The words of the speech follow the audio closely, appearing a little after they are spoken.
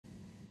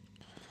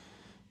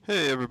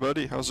Hey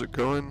everybody, how's it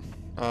going?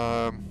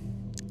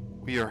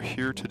 We are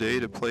here today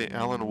to play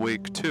Alan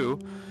Wake 2.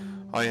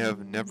 I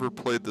have never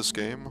played this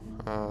game.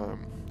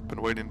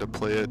 Been waiting to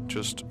play it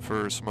just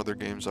for some other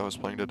games I was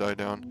playing to die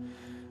down.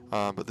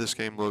 But this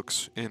game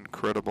looks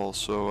incredible.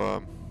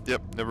 So,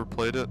 yep, never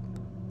played it.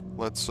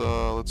 Let's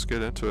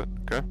get into it.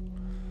 Okay.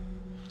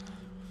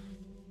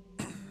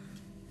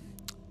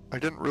 I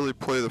didn't really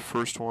play the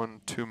first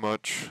one too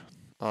much.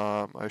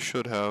 I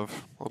should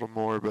have a little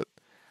more, but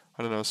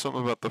I don't know.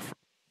 Something about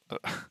I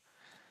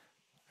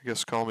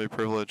guess call me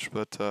privileged,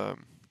 but I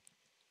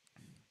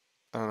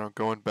don't know.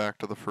 Going back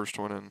to the first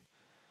one and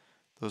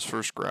those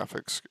first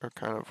graphics are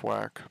kind of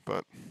whack,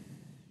 but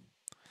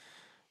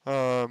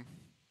um,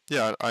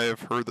 yeah, I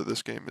have heard that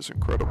this game is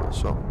incredible.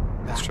 So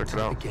let's check it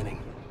out.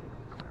 Beginning.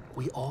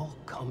 We all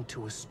come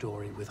to a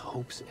story with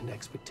hopes and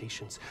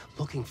expectations,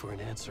 looking for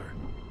an answer.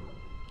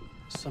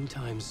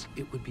 Sometimes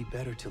it would be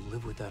better to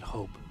live with that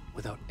hope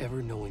without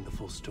ever knowing the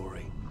full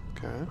story.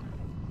 Okay.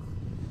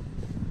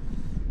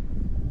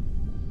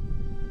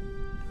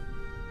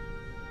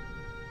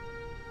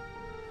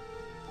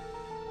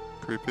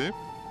 Creepy.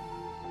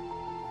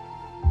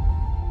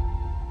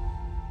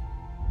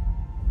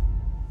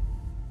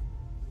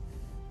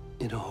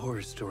 In a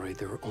horror story,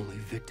 there are only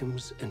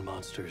victims and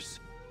monsters.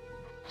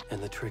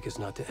 And the trick is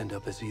not to end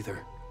up as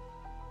either.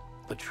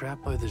 But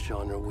trapped by the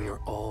genre, we are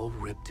all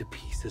ripped to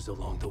pieces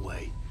along the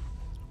way.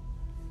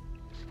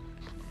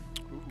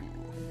 Ooh.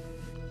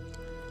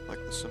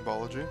 Like the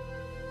symbology.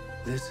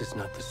 This is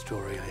not the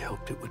story I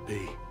hoped it would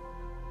be.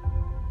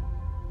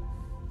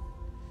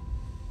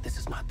 This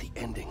is not the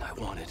ending I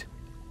wanted.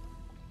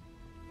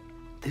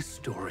 This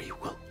story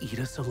will eat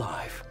us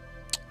alive.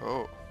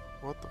 Oh,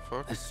 what the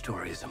fuck? This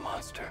story is a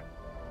monster.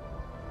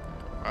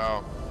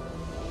 Wow.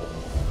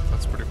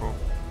 That's pretty cool.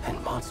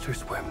 And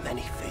monsters wear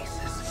many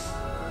faces.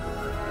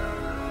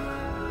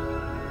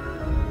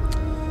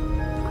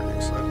 Pretty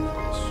excited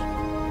for this.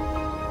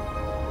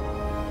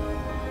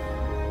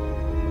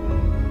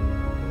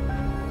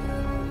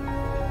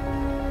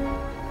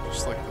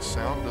 Just like the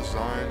sound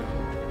design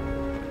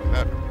and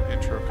that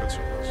intro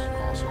cutscene was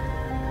awesome.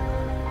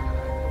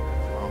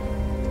 Wow,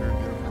 very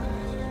beautiful.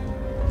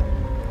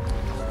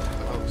 What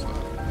the hell is that?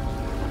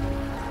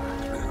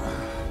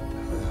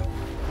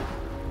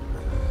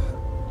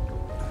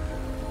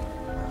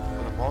 Is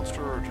it a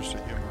monster or just a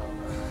human?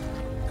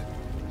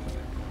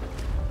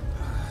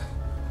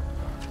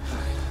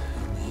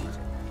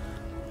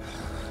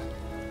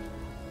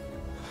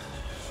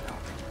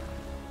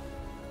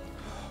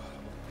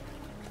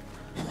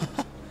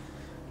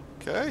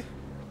 Okay.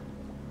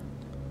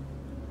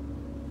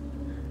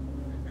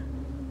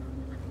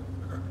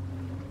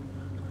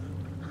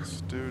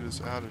 This dude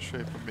is out of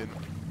shape. I mean,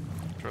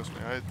 trust me,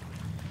 I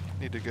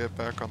need to get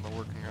back on the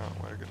working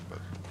out wagon, but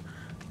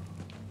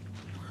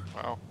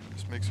wow,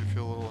 this makes you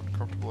feel a little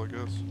uncomfortable, I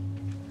guess.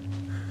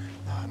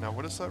 Now,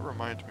 what does that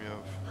remind me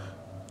of?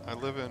 I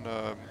live in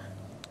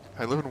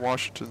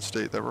Washington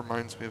State. That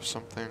reminds me of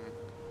something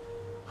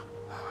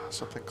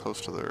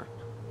close to there.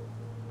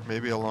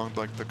 Maybe along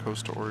like the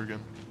coast of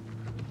Oregon.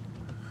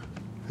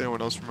 If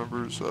anyone else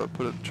remembers,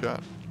 put it in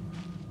chat.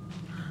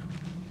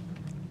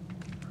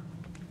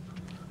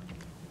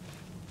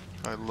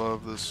 I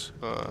love this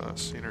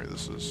scenery.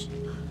 This is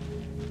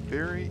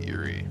very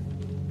eerie.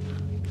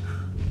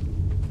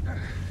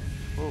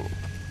 Whoa.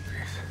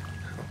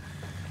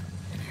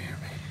 Can you hear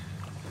me?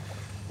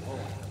 Whoa.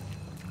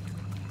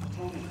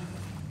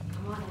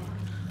 Come on in.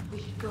 We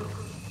should go.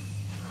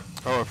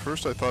 Oh, at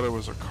first I thought it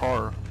was a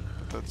car.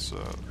 That's the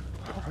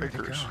Where'd it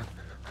hikers.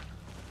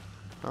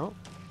 go? Oh,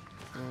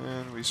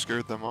 and we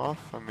scared them off.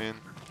 I mean,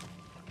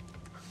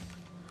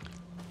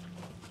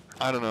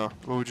 I don't know.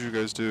 What would you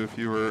guys do if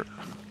you were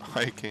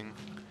hiking?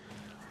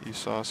 You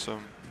saw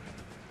some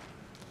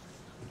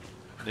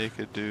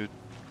naked dude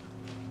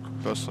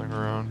bustling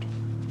around.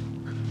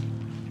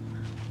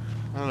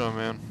 I don't know,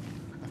 man.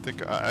 I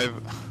think I've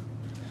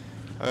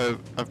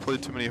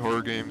played too many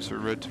horror games or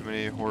read too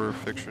many horror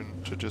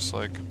fiction to just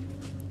like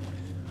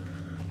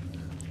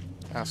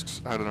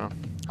ask. I don't know.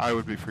 I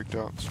would be freaked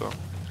out. So.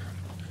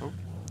 Oh.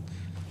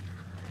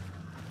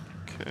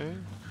 Okay.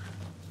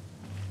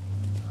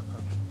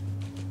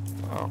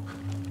 Wow.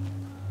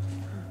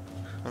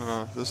 I don't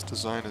know. This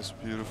design is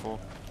beautiful.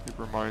 It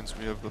reminds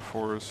me of the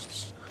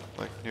forests,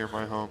 like near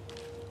my home.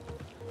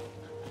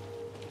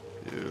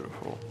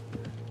 Beautiful.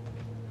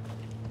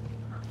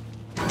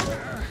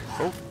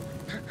 Oh.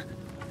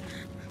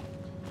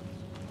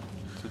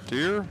 It's a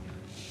deer?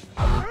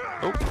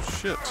 Oh,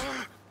 shit.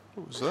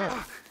 What was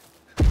that?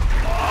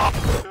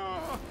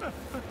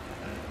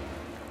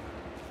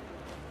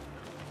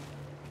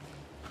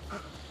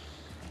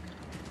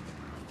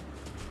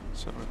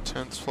 Some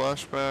intense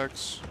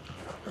flashbacks.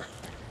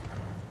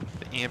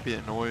 The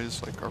ambient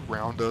noise, like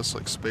around us,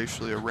 like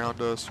spatially around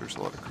us. There's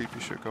a lot of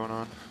creepy shit going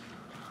on.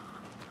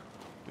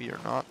 We are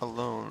not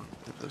alone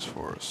in this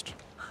forest.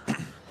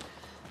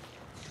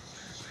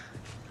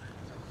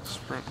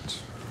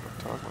 Sprint.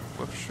 Toggle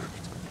left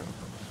shift. Okay.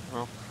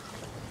 Well,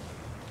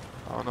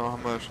 I don't know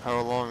how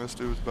long this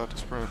dude's about to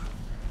sprint.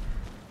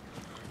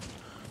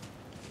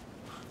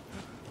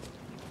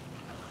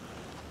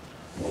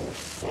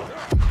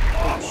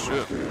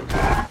 shit.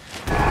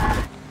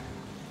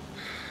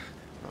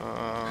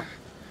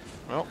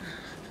 Well.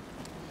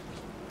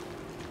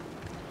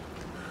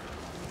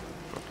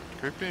 Fucking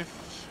creepy.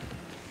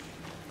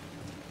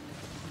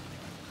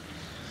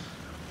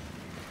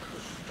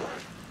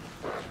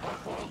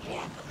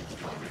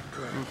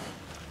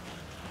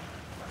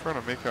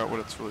 Trying to make out what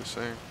it's really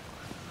saying.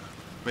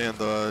 Man,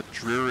 the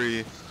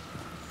dreary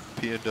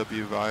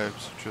PNW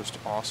vibes are just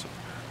awesome.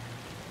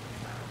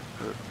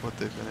 What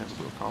they've been able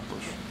to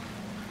accomplish.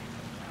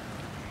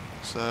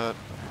 Is that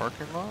a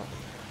parking lot?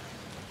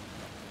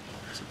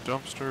 It's a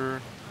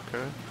dumpster.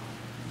 Okay.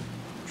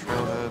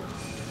 Trailhead.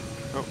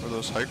 Oh, are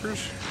those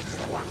hikers?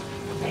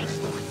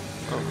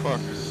 Oh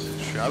fuck.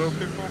 Shadow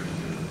people?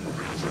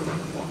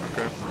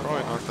 Okay,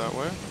 probably not that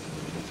way.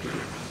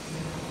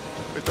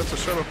 Wait, that's a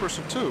shadow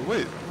person too.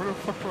 Wait, where the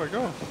fuck do I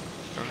go?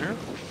 Down here?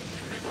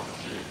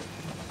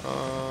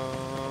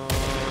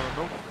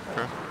 Nope.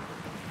 Okay.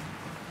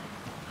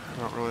 I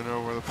don't really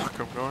know where the fuck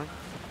I'm going.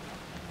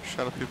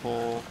 Shadow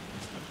people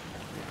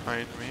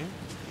behind me.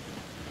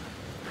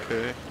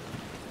 Okay.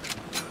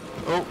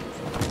 Oh!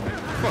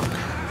 Fuck!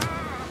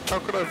 How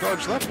could I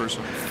dodge that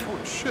person?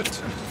 Holy shit!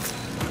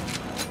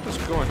 What's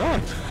going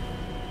on?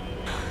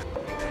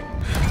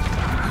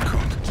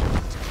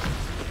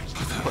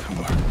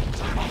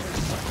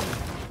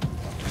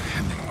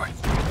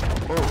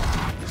 Whoa.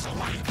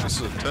 This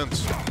is intense.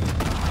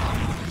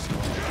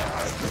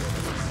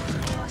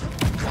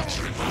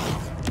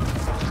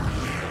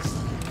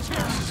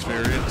 This is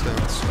very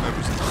intense. I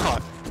was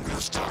not.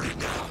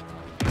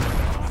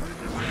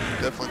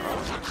 Definitely not.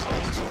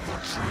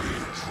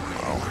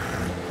 Wow.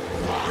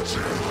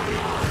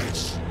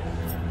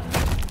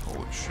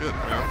 Holy shit,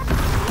 man.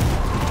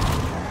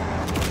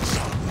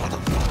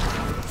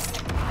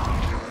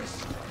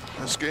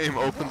 This game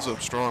opens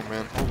up strong,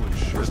 man. Holy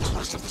shit.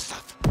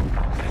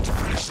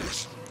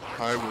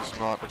 I was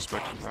not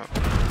expecting that.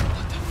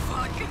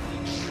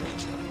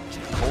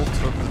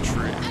 Cult of the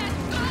Tree.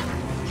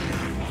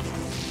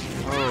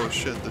 Oh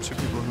shit, the two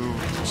people who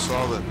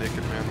saw that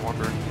naked man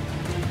wandering.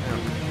 Man.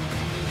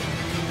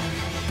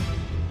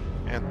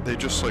 And they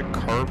just like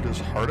carved his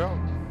heart out?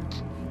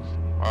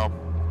 Wow.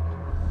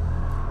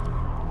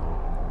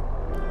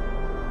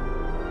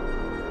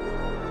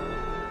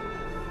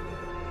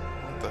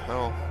 What the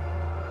hell?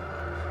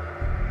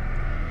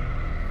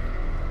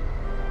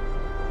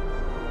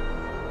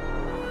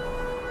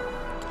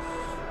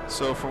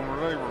 So from what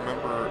I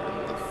remember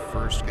in the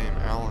first game,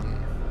 Alan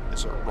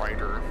is a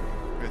writer.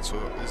 Is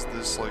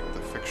this like the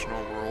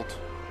fictional world?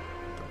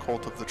 The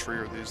Cult of the Tree,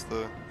 are these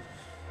the...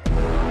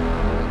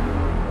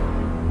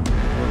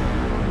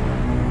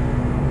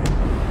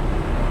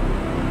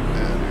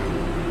 Yeah,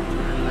 dude.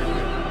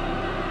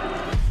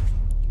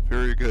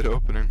 Very good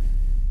opening.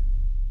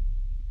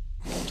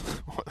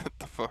 What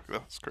the fuck,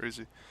 that was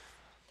crazy.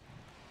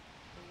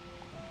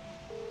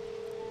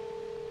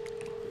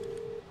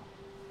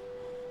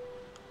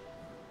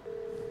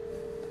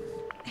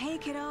 Hey,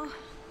 kiddo.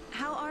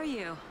 How are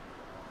you?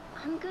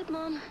 I'm good,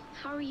 Mom.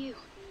 How are you?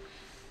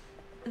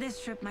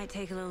 This trip might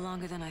take a little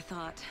longer than I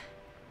thought.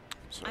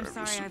 I'm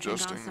sorry I've been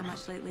gone so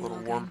much lately, a little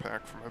Logan. warm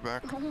pack for my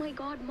back. Oh my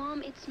god,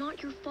 Mom, it's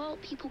not your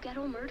fault people get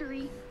all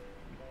murdery.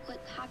 What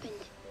happened?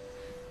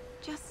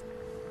 Just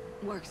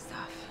work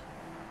stuff.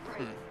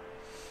 Right.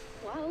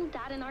 Well,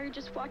 Dad and I are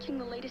just watching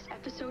the latest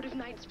episode of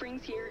Night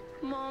Springs here.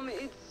 Mom,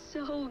 it's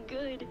so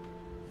good.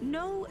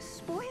 No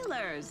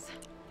spoilers.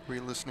 Were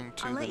you listening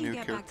to I'll the let you new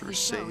get back to character the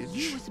show. You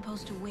Sage? were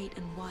supposed to wait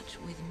and watch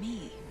with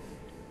me.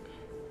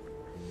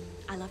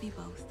 I love you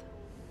both.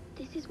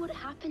 This is what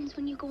happens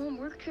when you go on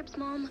work trips,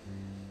 Mom.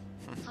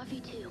 Love you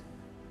too.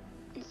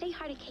 And say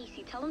hi to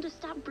Casey. Tell him to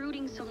stop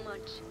brooding so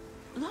much.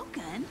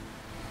 Logan?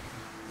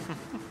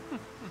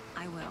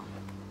 I will.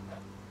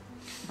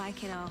 Bye,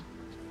 kiddo.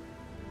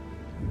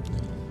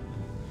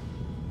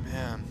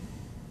 Man.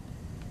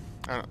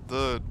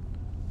 The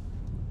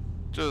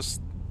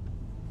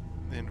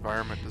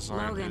environment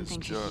design Logan is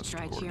thinks you should just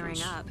try cheering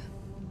gorgeous. up.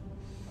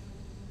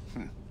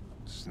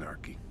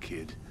 Snarky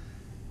kid.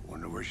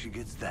 Wonder where she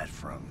gets that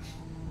from.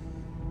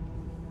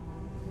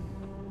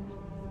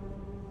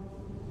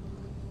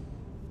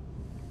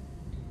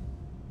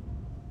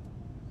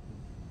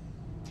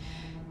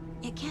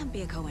 It can't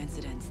be a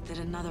coincidence that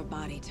another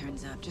body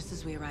turns up just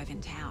as we arrive in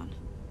town.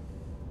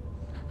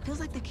 Feels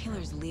like the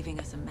killer's leaving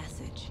us a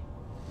message.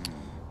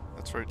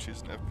 That's right,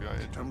 she's an FBI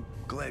agent. I'm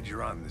glad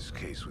you're on this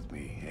case with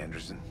me,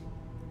 Anderson.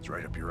 It's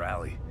right up your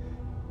alley.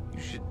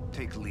 You should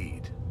take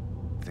lead.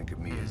 Think of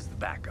me as the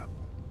backup.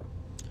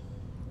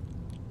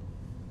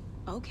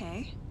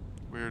 Okay.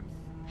 Weird.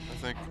 I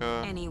think,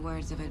 Any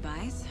words of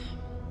advice?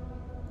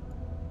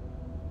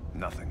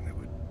 Nothing that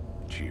would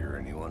cheer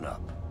anyone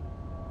up.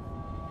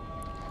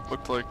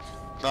 looked like,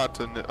 not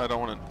to, I don't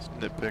want to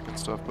nitpick and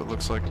stuff, but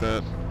looks like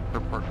that her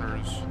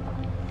partner's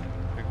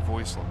like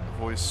voice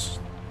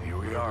Here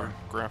we are.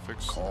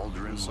 graphics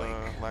Cauldron is Lake.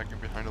 lagging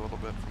behind a little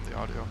bit from the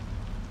audio.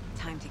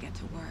 Time to get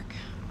to work.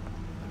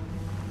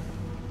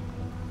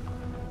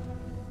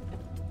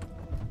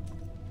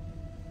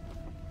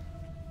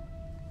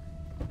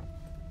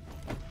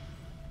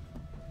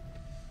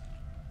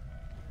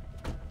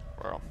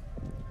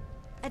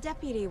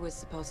 deputy was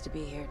supposed to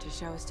be here to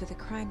show us to the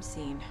crime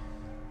scene.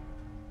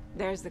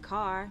 There's the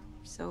car,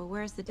 so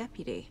where's the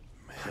deputy?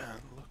 Man,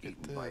 look at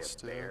Eaten by this, a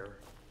dude. bear.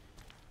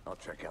 I'll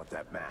check out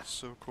that map.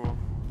 So cool.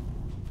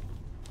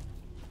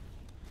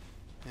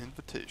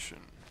 Invitation.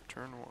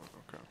 Turn 1.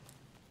 Okay.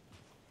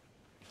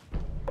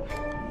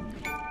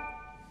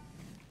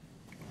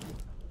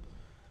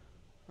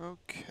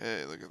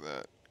 Okay, look at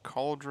that.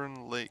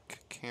 Cauldron Lake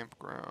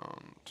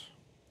Campground.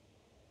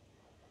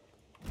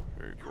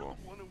 Very cool.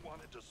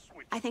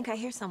 I think I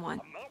hear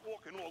someone.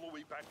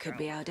 Could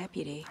be our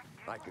deputy.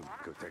 I can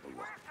go take a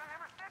look.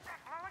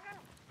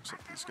 Looks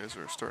like these guys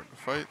are starting to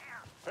fight.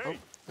 Hey, Oh,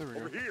 there we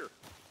over go. here.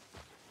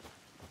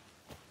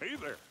 Hey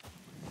there.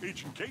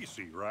 Agent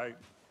Casey, right?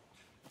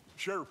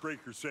 Sheriff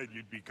Breaker said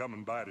you'd be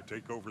coming by to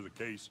take over the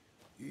case.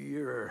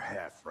 You're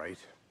half right.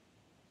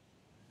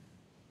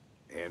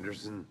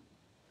 Anderson?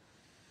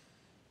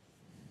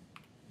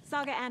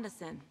 Saga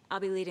Anderson. I'll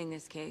be leading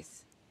this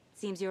case.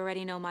 Seems you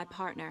already know my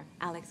partner,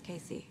 Alex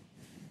Casey.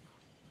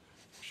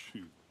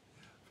 Shoot.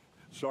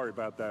 Sorry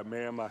about that,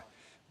 ma'am.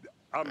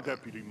 I'm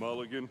Deputy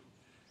Mulligan.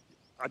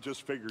 I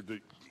just figured that,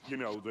 you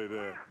know,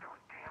 that,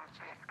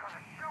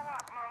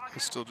 I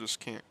still just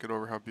can't get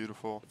over how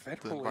beautiful the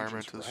Federal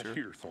environment agent's is right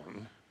here. here,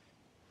 Thornton.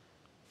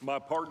 My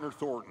partner,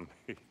 Thornton,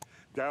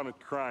 down at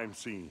the crime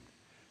scene.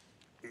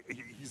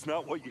 He's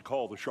not what you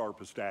call the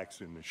sharpest axe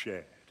in the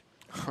shed.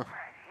 Right here?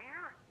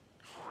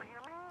 What do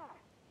you mean?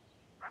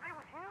 Are they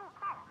with you?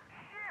 Oh,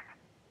 shit!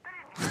 They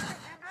didn't hear it, did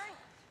they?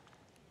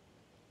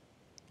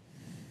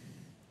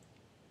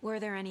 Were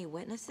there any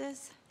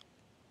witnesses?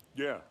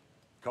 Yeah, a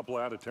couple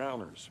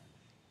out-of-towners.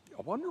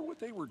 I wonder what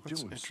they were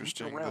That's doing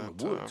interesting sneaking around that,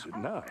 the woods at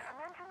night.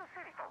 Mention the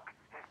city folk.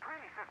 It's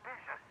pretty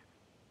suspicious.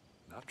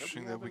 Not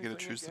Interesting we that have we get to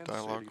anything choose the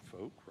against dialogue. city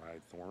folk,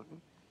 right,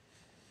 Thornton?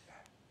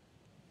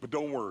 But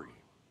don't worry.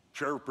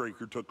 Sheriff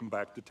Breaker took them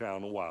back to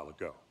town a while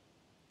ago.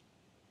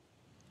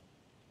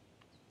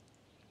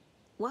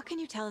 What can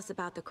you tell us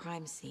about the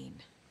crime scene?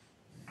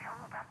 Tell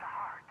them about the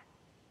heart.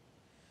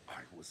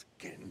 I was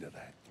getting to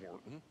that,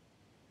 Thornton.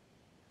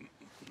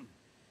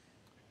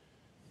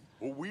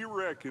 Well, we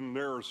reckon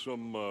there are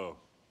some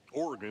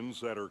organs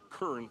that are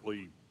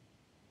currently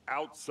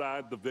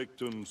outside the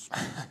victim's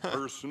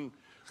person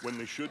when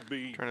they should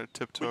be, Trying to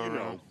tiptoe well, you know,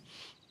 around.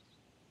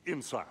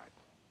 inside.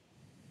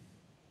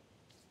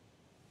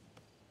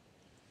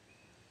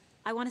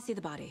 I want to see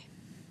the body.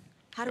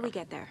 How do we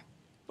get there?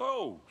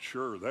 Oh,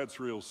 sure, that's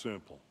real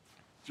simple.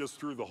 Just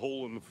through the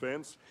hole in the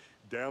fence,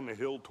 down the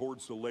hill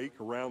towards the lake,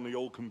 around the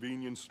old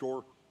convenience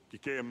store. You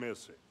can't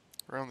miss it.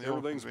 Around the old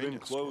Everything's been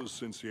convenience store. closed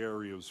since the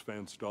area was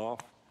fenced off.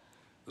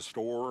 The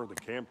store, the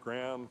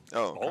campground,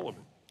 Oh, okay. all of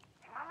it.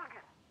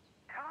 Mulligan,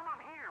 tell them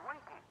I'm here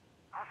waiting.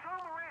 I'll show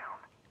them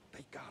around.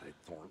 They got it,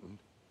 Thornton.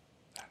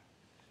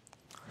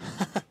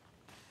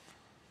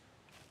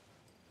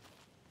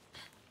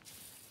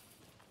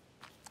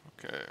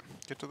 Okay,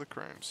 get to the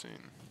crime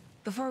scene.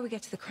 Before we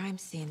get to the crime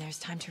scene, there's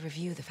time to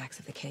review the facts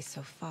of the case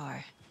so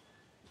far.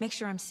 Make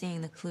sure I'm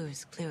seeing the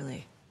clues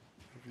clearly.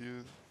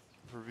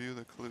 Review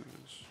the clues.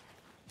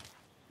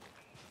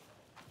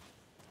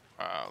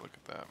 Wow, look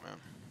at that, man.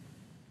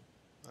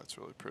 That's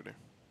really pretty.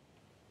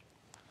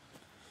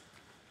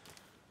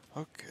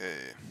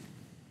 Okay.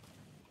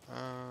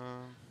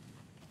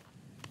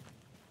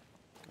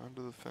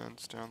 Onto the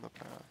fence, down the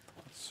path.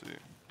 Let's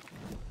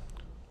see.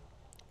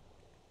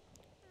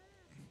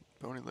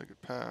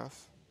 Bony-legged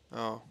path.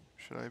 Oh,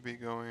 should I be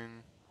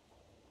going?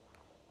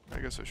 I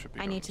guess I should be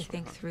I going need to this way,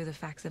 think huh? through the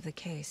facts of the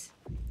case.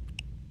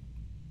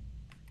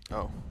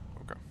 Oh,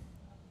 okay.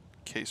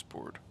 Case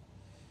board.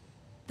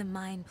 The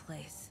Mind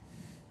Place.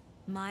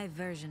 My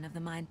version of the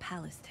Mind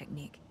Palace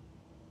technique.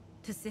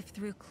 To sift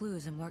through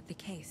clues and work the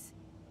case.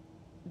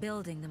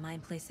 Building the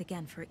Mind Place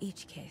again for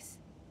each case.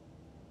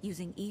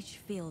 Using each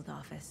field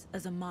office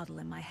as a model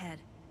in my head.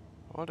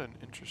 What an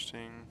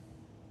interesting...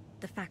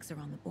 The facts are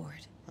on the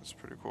board. That's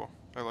pretty cool.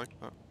 I like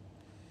that.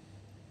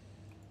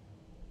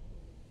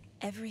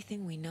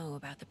 Everything we know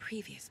about the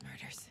previous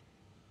murders.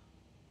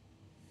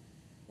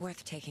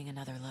 Worth taking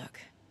another look.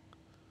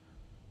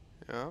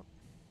 Yeah.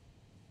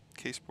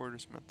 Case board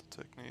is mental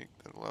technique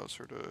that allows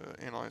her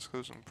to analyze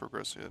clues and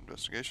progress the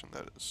investigation.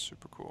 That is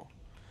super cool.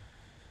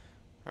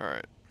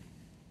 Alright.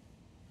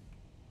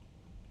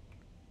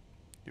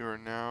 You are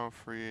now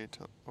free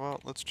to... Well,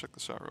 let's check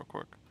this out real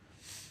quick.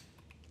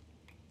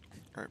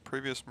 Alright,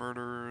 previous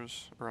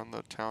murders around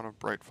the town of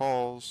Bright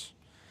Falls.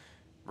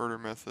 Murder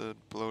method,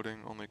 bloating,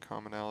 only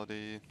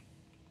commonality.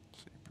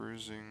 Let's see,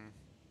 bruising,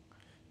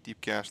 deep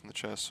gash in the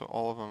chest. So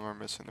all of them are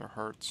missing their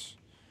hearts.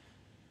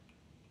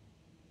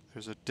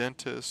 There's a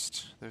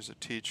dentist, there's a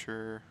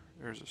teacher,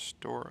 there's a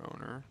store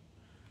owner.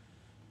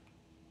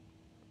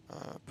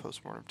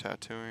 Postmortem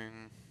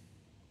tattooing.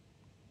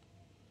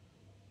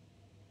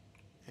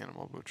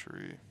 Animal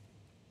butchery.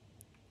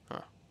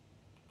 Huh.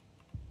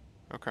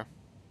 Okay.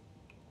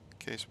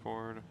 Case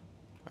board.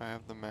 I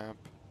have the map.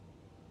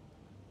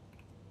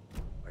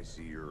 I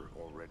see you're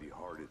already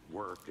hard at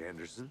work,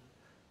 Anderson.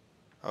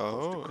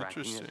 Oh, cracking it?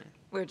 interesting.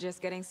 We're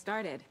just getting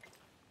started.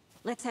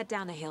 Let's head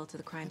down a hill to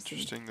the crime scene.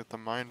 Interesting that the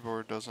mind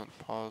board doesn't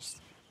pause.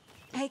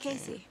 Hey,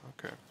 Casey.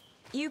 Okay.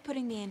 You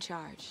putting me in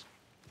charge.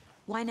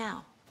 Why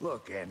now?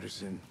 Look,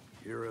 Anderson,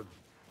 you're a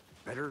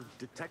better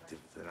detective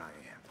than I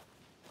am.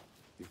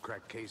 You've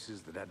cracked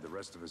cases that had the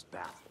rest of us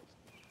baffled.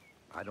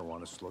 I don't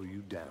want to slow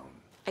you down.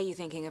 Are you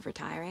thinking of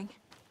retiring?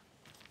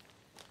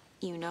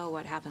 You know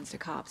what happens to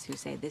cops who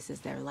say this is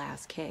their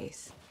last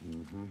case.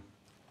 Mm-hmm.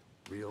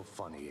 Real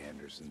funny,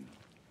 Anderson.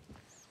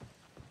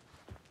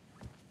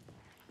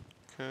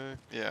 Okay.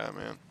 Yeah,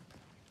 man.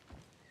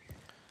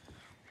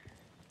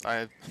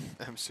 I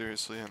am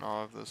seriously in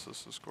awe of this.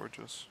 This is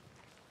gorgeous.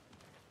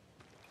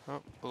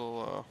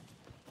 Oh,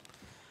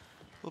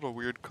 little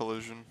weird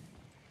collision.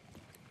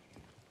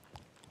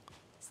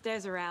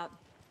 Stairs are out.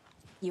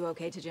 You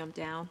okay to jump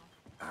down?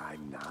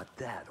 I'm not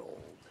that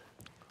old.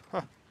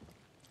 Huh.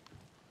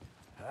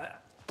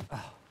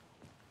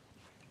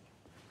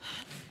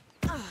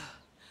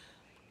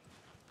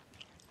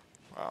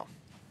 Wow.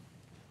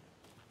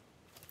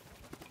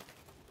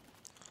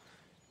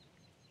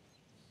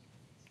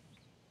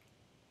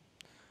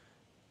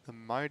 The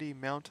mighty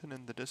mountain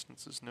in the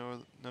distance is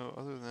no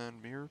other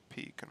than Mirror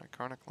Peak, an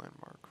iconic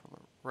landmark. From the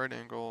right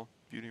angle,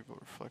 beauty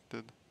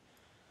reflected.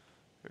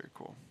 Very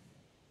cool.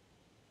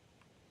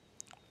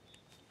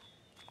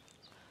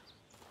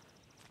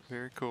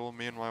 Very cool.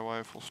 Me and my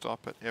wife will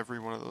stop at every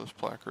one of those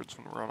placards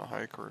when we're on a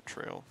hike or a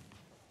trail.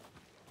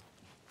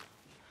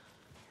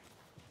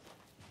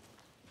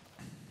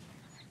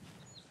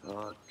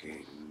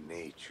 Fucking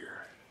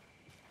nature.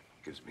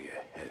 Gives me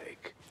a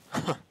headache.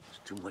 There's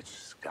too much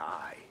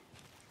sky.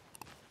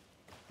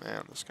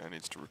 Man, this guy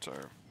needs to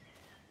retire.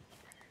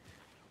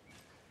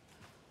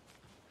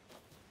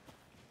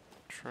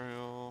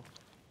 Trail.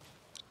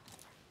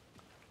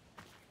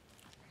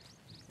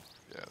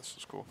 Yeah, this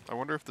is cool. I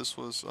wonder if this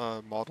was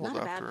modeled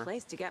Not a after bad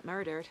place to get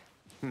murdered.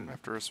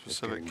 after a If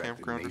specific getting back to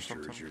campground or nature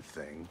something. is your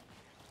thing.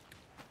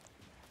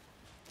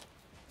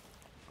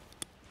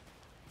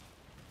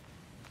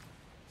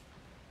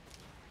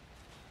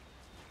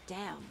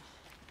 Damn.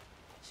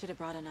 Should have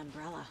brought an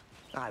umbrella.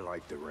 I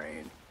like the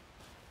rain.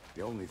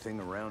 The only thing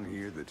around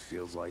here that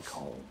feels like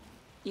home.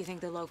 You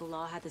think the local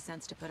law had the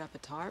sense to put up a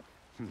tarp?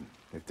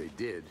 If they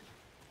did,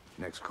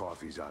 next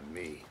coffee's on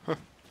me.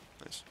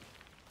 Nice.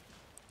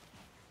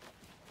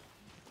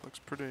 Looks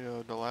pretty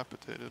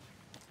dilapidated.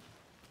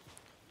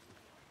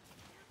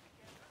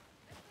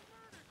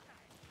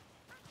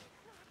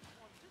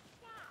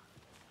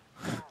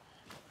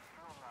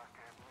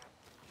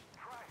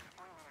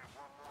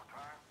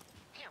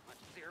 How much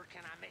clearer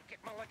can I make it,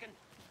 Mulligan?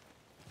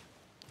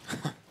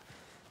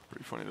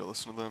 Pretty funny to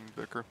listen to them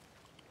bicker.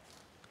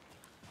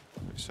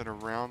 They said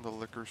around the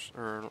liquor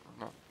or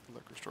not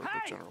liquor store, but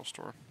Hey! general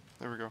store.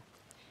 There we go.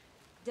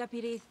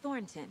 Deputy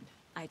Thornton,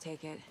 I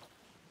take it.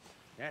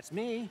 That's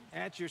me,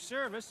 at your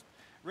service,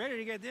 ready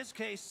to get this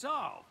case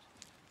solved.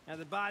 Now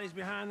the body's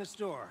behind the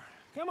store.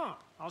 Come on,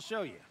 I'll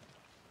show you.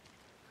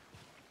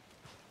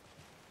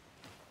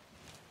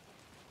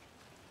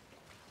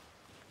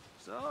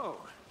 So,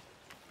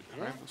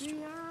 Behind the store.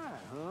 FBI,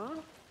 huh?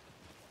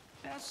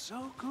 That's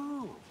so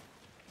cool.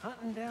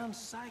 Hunting down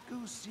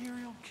psycho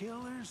serial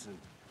killers and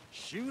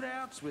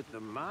shootouts with the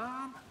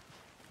mob.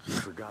 You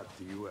forgot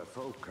the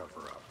UFO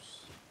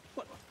cover-ups.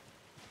 What?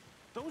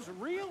 Those are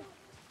real?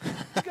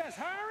 You guys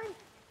hiring?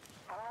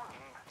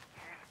 Thornton,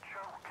 he's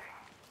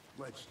joking.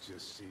 Let's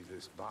just see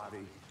this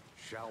body,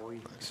 shall we?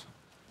 Nice.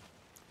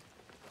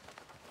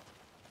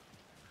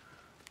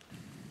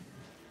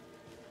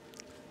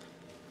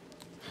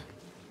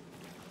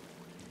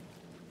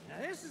 Now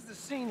this is the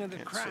scene of the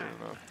Can't crime.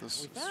 say enough.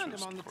 This We is found him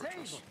just on the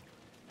gorgeous. table.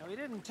 Now we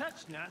didn't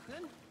touch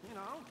nothing, you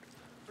know,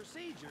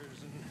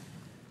 procedures and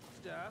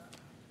stuff.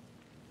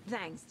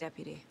 Thanks,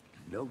 Deputy.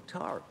 No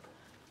tarp.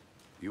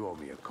 You owe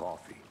me a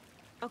coffee.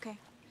 Okay.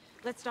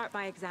 Let's start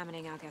by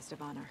examining our guest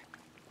of honor.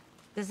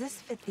 Does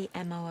this fit the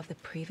MO of the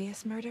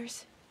previous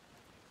murders?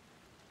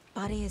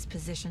 Body is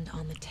positioned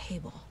on the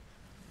table.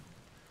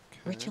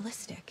 Okay.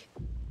 Ritualistic.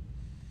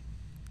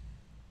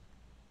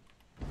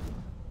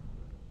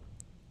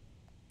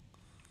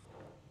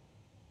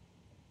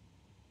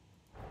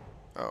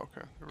 Oh,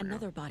 okay. There we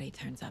Another go. body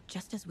turns up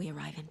just as we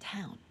arrive in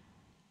town.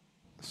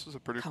 This is a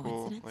pretty cool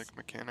Coincidence? like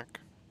mechanic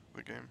of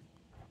the game.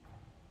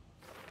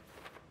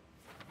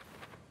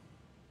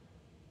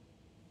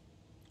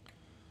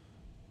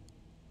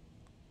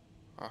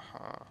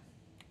 Aha.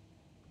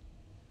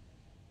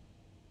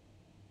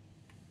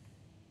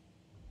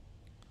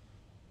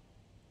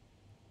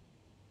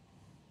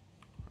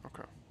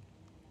 Okay.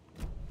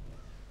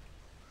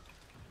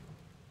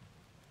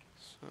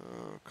 So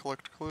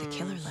collect clues. The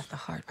killer left the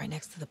heart right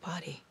next to the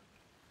body.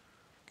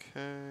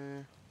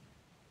 Okay.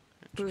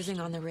 Bruising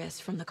on the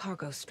wrist from the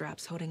cargo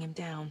straps holding him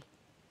down.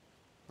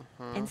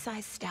 Uh-huh.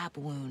 Incised stab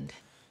wound.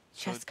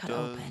 So Chest it cut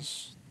open.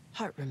 does-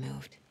 Heart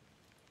removed.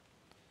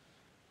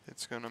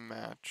 It's gonna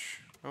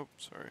match. Oh,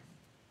 sorry.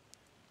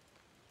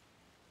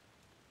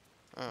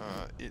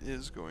 It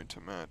is going to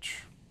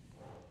match.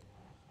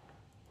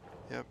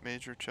 Yep,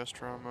 major chest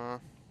trauma.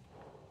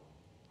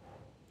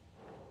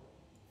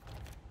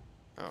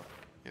 Oh,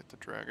 you have to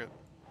drag it.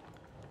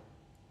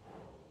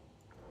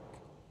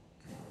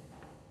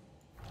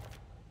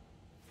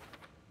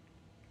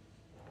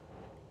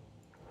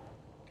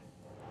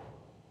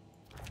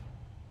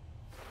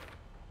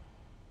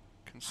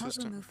 Heart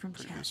Consistent removed from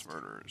previous chest,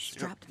 murders.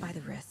 strapped by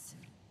the wrists.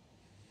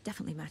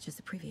 Definitely matches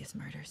the previous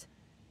murders.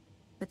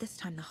 But this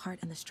time the heart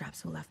and the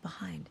straps were left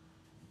behind.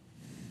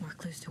 More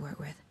clues to work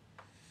with.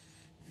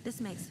 This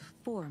makes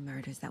 4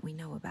 murders that we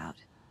know about.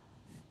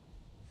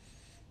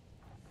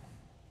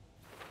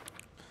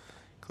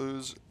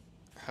 Clues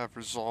have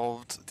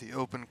resolved the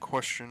open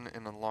question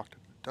and unlocked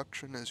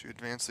deduction as you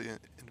advance the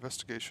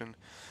investigation.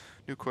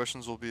 New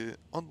questions will be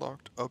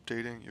unlocked,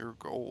 updating your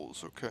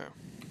goals. Okay.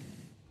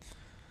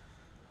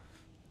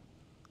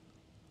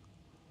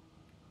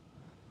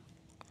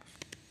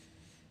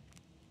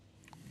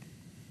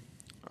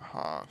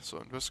 Aha, so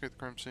investigate the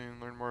crime scene,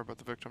 learn more about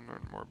the victim,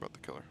 learn more about the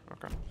killer.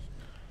 Okay.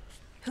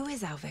 Who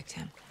is our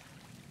victim?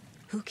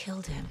 Who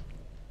killed him?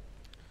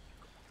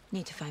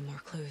 Need to find more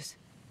clues.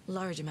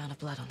 Large amount of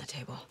blood on the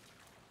table.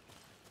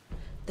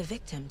 The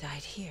victim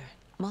died here.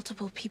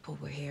 Multiple people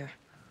were here.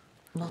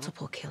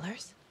 Multiple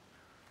killers?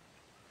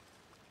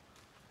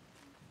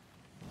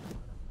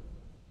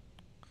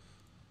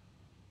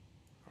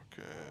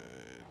 Okay,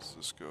 does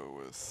this go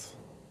with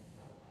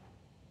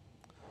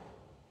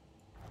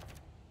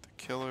the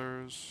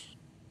killers?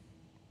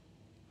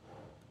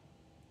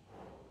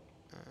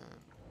 And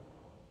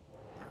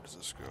where does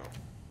this go?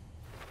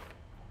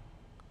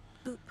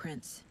 Boot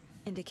prints,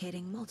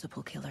 indicating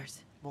multiple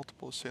killers.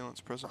 Multiple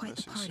assailants present Quite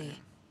the missing party.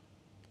 scene.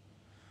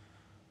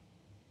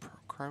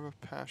 Crime of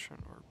passion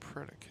or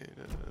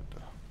predicated.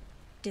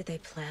 Did they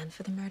plan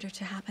for the murder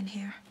to happen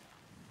here?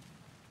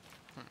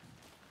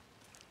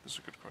 This is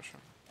a good question.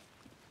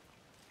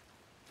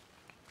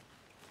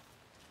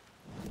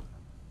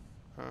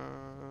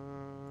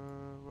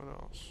 What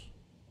else?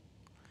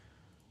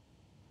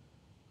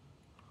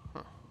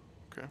 Huh,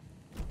 okay.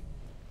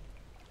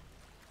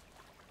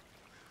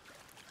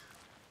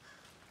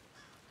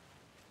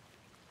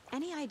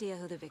 Any idea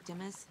who the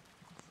victim is?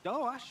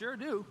 Oh, I sure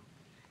do.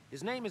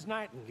 His name is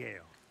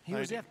Nightingale. He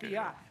was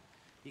Nightingale. FBI.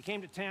 He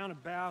came to town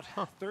about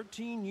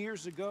 13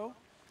 years ago.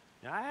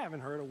 Now, I haven't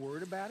heard a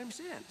word about him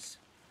since.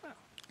 Well,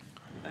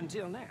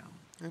 until now.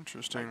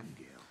 Interesting.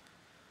 Nightingale.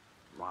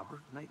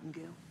 Robert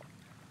Nightingale?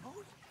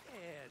 Oh,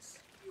 yes.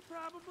 You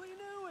probably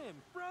knew him.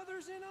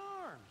 Brothers in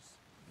arms.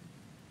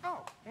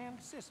 Oh, and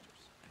sisters.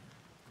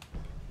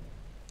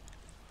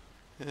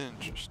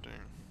 Interesting.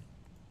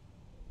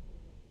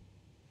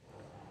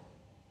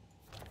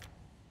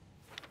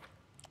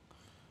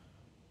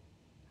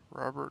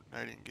 Robert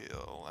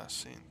Nightingale,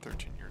 last seen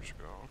 13 years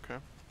ago. Okay.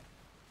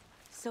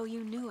 So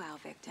you knew our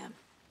victim.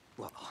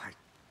 Well, I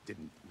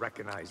didn't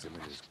recognize him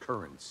in his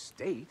current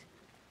state.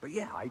 But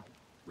yeah, I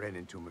ran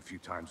into him a few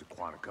times at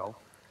Quantico.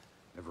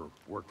 Never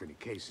worked any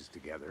cases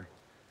together.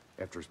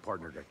 After his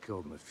partner got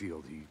killed in the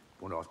field, he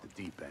went off the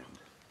deep end.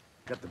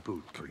 Got the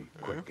boot pretty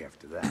quick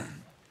after that.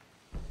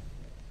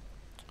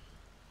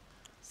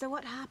 So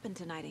what happened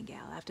to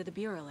Nightingale after the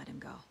Bureau let him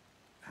go?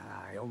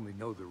 I only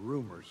know the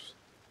rumors.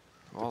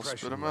 Well, spit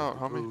Depression him led out, to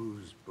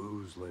homie.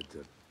 booze led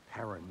to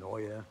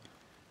paranoia.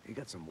 He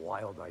got some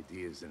wild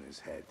ideas in his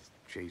head.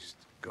 Chased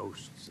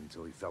ghosts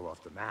until he fell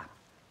off the map.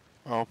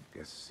 Oh,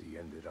 Guess he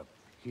ended up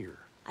here.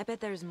 I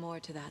bet there's more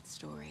to that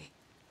story.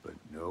 But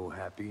no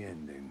happy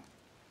ending.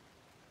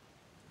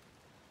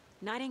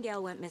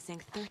 Nightingale went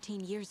missing 13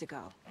 years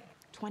ago.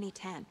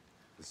 2010.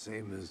 The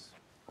same as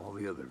all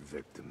the other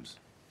victims.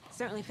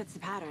 Certainly fits the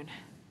pattern.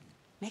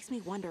 Makes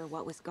me wonder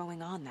what was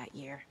going on that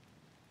year.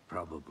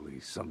 Probably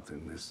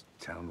something this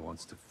town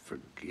wants to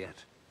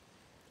forget.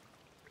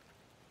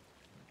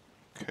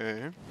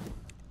 okay.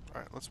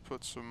 Alright, let's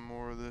put some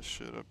more of this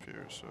shit up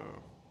here, so...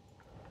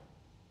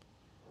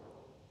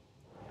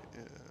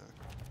 Yeah.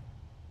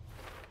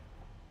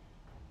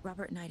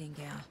 Robert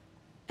Nightingale,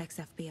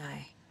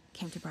 ex-FBI,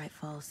 came to Bright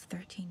Falls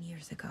 13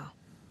 years ago.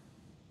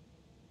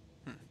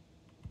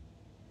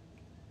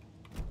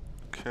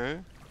 Okay.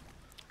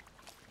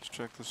 Let's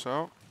check this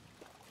out.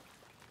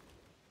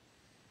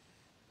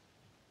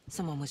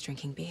 Someone was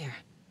drinking beer.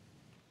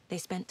 They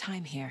spent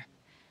time here,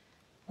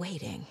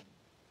 waiting.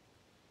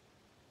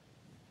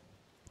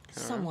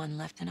 Okay. Someone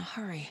left in a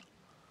hurry.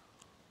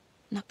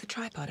 Knocked the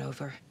tripod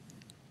over.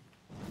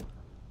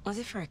 Was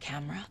it for a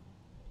camera?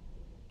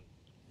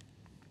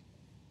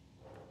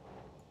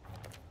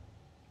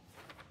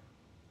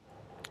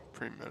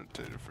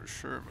 Premeditated for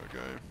sure, my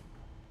guy.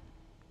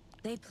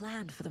 They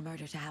planned for the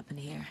murder to happen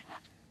here,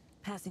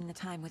 passing the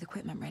time with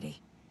equipment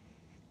ready.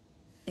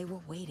 They were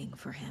waiting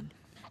for him.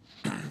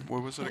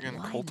 What was it But again?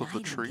 why Cult of the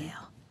Tree?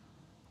 Nightingale?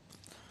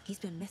 He's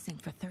been missing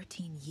for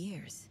 13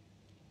 years.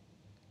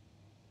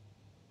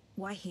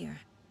 Why here?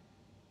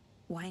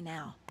 Why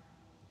now?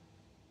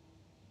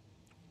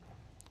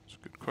 It's a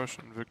good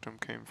question. Victim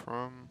came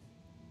from...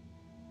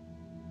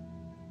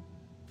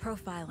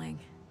 Profiling.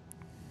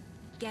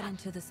 Get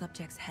into the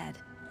subject's head.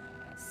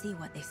 See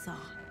what they saw.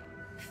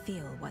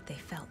 Feel what they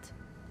felt.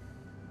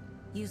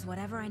 Use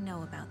whatever I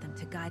know about them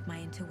to guide my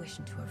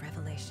intuition to a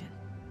revelation.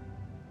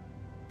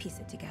 piece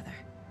it together.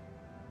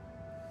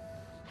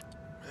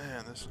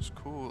 Man, this is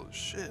cool as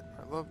shit.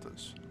 I love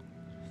this.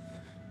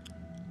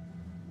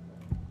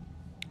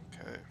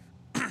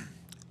 Okay.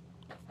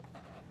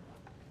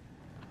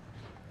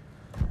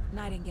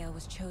 Nightingale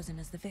was chosen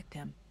as the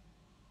victim.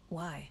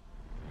 Why?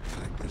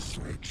 Flick the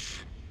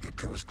switch, it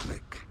goes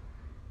click.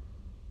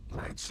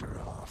 Lights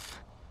are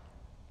off.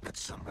 But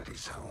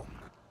somebody's home.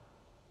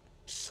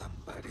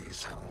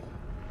 Somebody's home.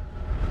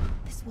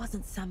 This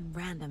wasn't some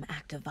random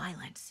act of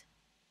violence.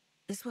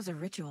 This was a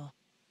ritual.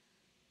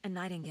 And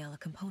Nightingale a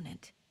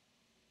component.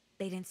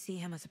 They didn't see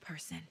him as a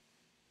person.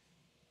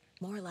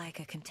 More like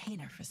a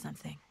container for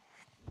something.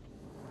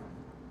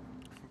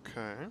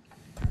 Okay.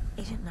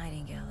 Agent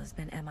Nightingale has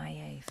been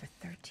MIA for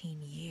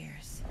 13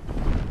 years.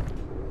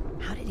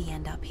 How did he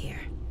end up here?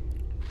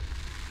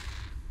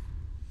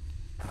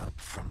 Up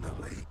from the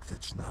lake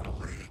that's not a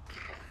lake.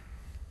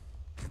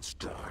 It's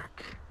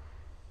dark.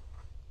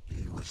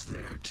 He was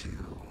there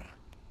too.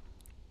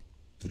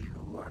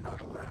 You are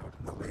not allowed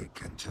in the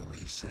lake until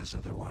he says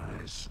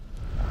otherwise.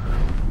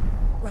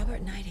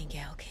 Robert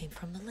Nightingale came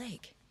from the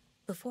lake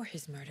before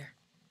his murder.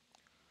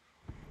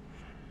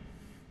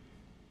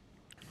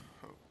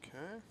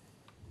 Okay.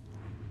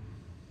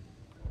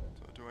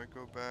 So do I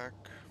go back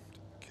to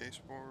the case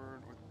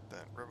board with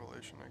that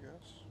revelation, I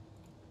guess?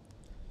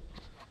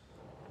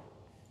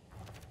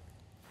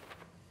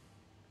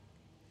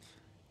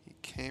 He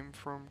came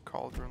from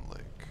Cauldron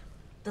Lake.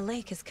 The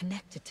lake is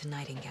connected to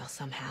Nightingale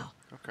somehow.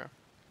 Okay.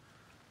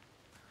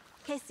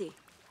 Casey,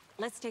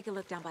 let's take a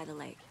look down by the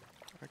lake.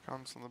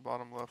 Icons in the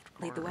bottom left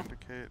Lead the corner way.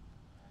 indicate.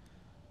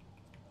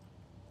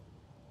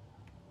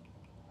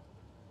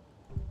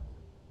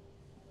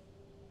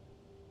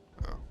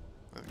 Oh,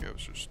 I think it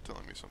was just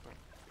telling me something.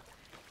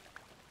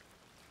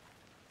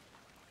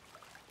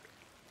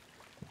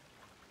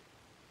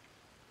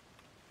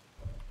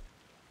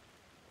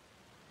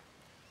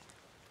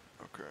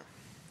 Okay.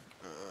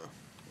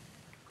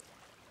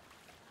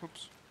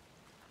 Oops.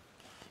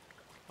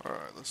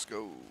 Alright, let's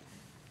go.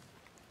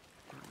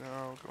 We're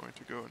now going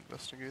to go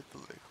investigate the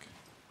lake.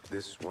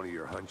 This one of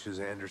your hunches,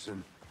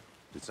 Anderson?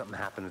 Did something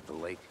happen at the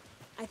lake?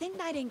 I think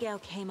Nightingale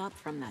came up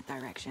from that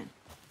direction.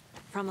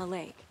 From the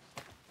lake.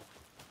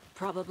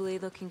 Probably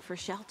looking for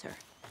shelter.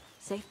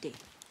 Safety.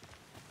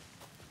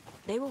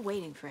 They were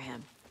waiting for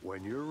him.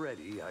 When you're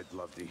ready, I'd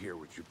love to hear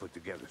what you put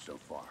together so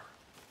far.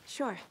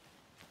 Sure.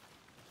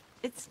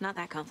 It's not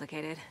that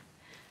complicated.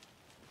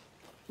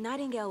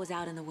 Nightingale was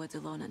out in the woods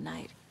alone at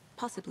night,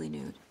 possibly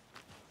nude.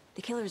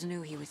 The killers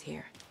knew he was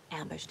here,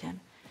 ambushed him,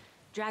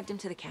 dragged him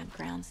to the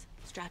campgrounds,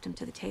 strapped him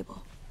to the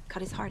table,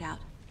 cut his heart out.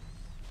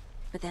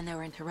 But then they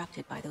were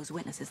interrupted by those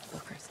witnesses, the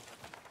Bookers.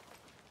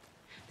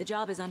 The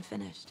job is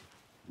unfinished.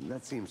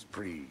 That seems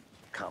pretty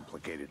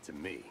complicated to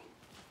me.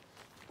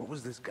 What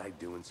was this guy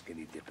doing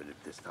skinny dipping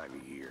at this time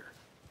of year?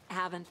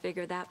 Haven't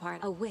figured that part.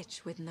 A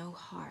witch with no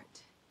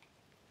heart.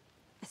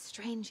 A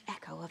strange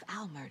echo of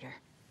Al murder.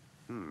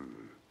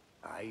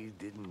 I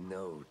didn't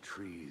know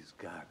trees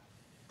got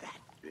that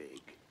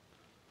big.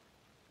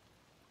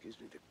 Gives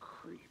me the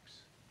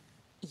creeps.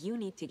 You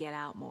need to get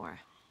out more.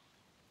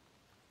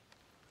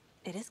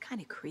 It is kind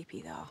of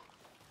creepy, though.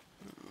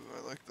 Ooh,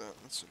 I like that.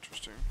 That's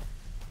interesting.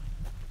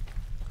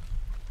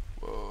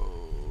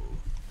 Whoa.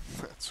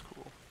 That's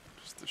cool.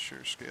 Just the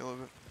sheer scale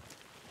of it.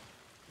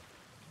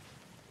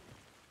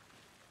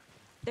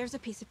 There's a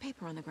piece of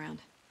paper on the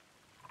ground.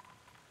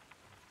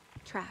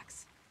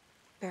 Tracks.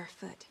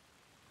 Barefoot.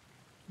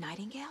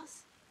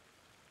 Nightingales?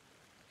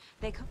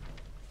 They come...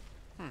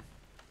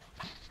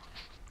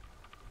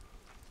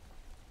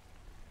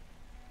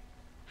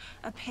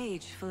 A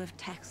page full of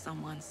text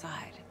on one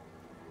side.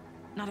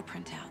 Not a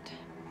printout.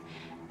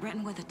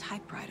 Written with a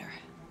typewriter.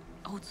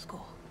 Old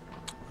school.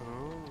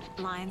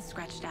 Oh. Lines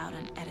scratched out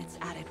and edits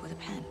added with a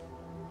pen.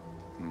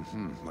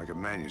 Like a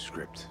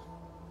manuscript.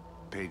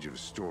 Page of a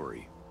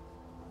story.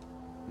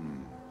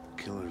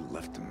 Killer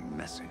left a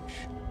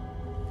message.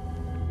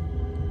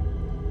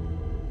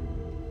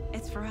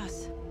 It's for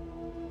us.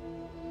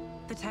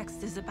 The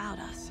text is about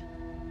us.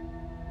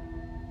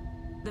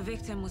 The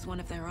victim was one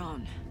of their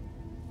own.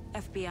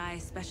 FBI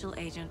Special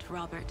Agent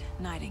Robert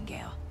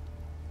Nightingale.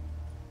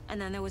 And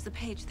then there was the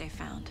page they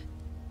found.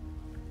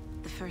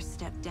 The first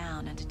step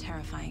down into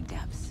terrifying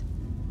depths.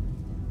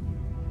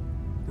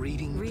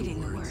 Reading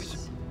the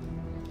words.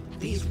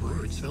 These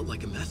words felt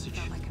like a message.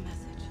 Felt like a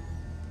message.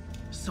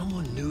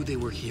 Someone knew they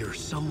were here.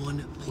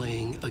 Someone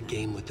playing a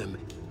game with them.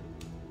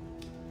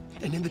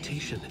 An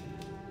invitation.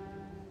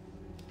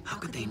 How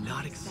could they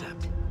not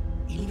accept?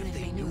 Even if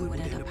they knew it would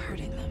end up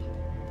hurting them.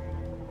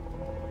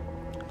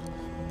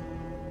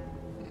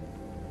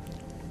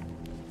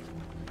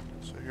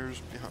 So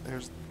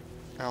here's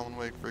Alan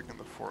Wake breaking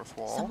the fourth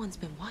wall. Someone's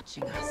been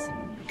watching us.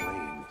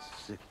 Playing a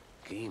sick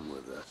game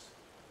with us.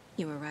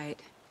 You were right.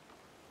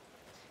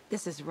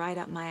 This is right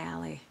up my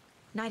alley.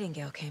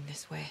 Nightingale came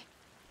this way.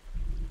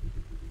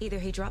 Either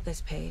he dropped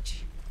this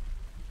page,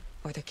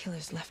 or the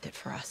killers left it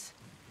for us.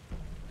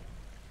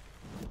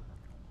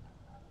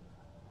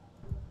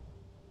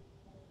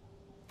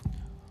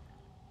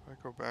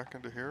 Go back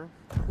into here.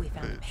 We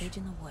found a page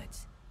in the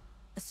woods.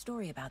 A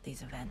story about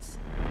these events.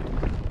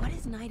 What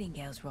is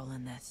Nightingale's role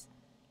in this?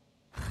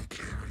 I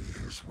carry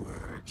his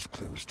words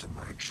close to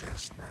my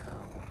chest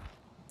now.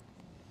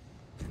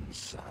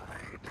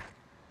 Inside,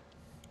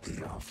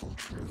 the awful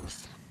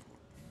truth.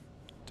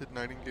 Did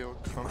Nightingale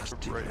come to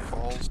Bright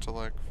Falls to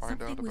like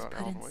find out about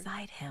Alan Something was put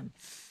inside him.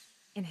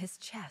 In his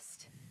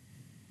chest.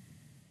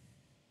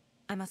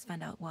 I must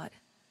find out what.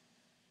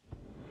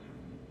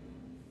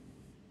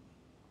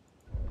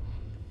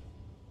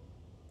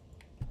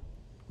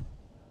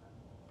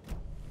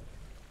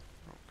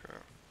 Okay.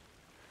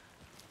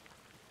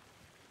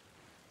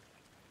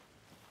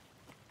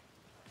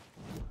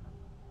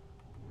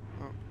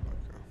 Oh, okay.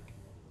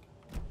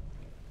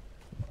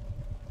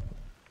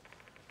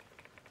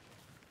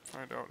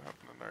 Find out what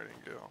happened to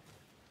Nightingale.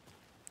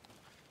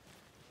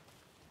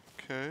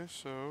 Okay,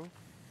 so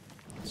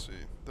let's see.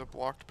 The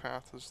blocked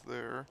path is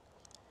there.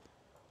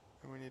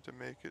 And we need to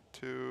make it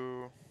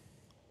to...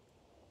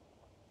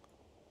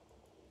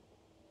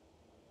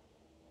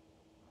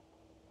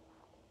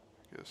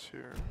 I guess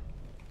here.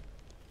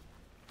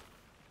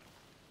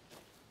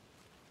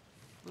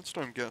 That's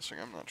what I'm guessing.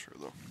 I'm not sure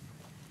though.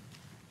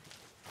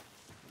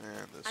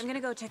 And this. I'm gonna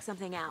go check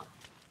something out.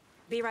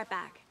 Be right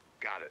back.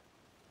 Got it.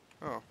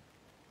 Oh.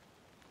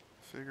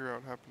 Figure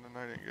out what happened to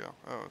Nightingale.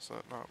 Oh, is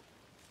that not...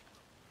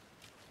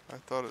 I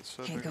thought it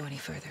said... Can't go any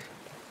further.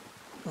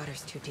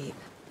 Water's too deep.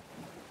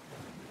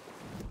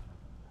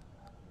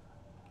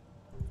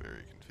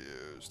 Very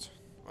confused.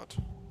 What?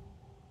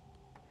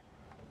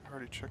 I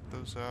already checked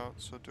those out,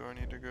 so do I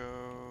need to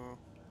go...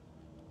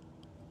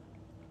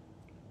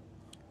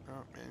 No,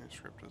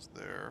 manuscript is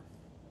there.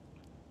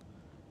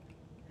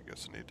 I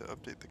guess I need to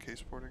update the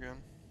caseboard again.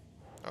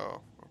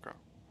 Oh, okay.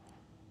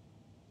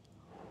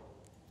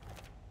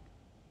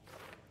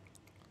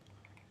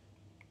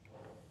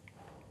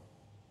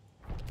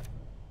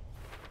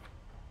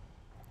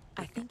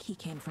 I think he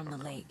came from the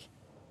lake.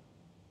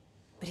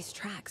 But his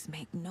tracks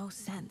make no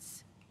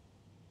sense.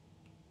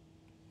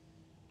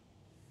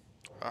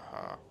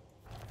 Aha.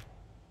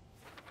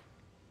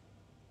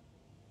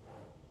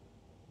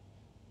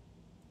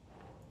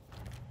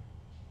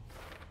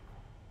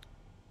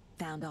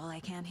 Found all I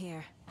can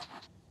here.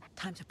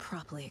 Time to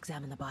properly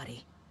examine the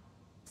body.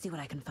 See what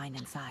I can find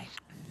inside.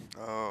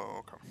 Oh,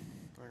 okay.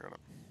 I got it.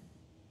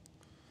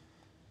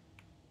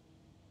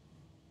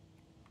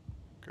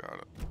 Got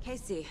it.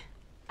 Casey,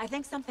 I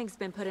think something's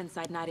been put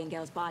inside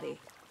Nightingale's body.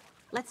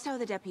 Let's tell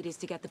the deputies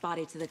to get the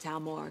body to the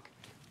town morgue.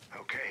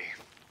 Okay.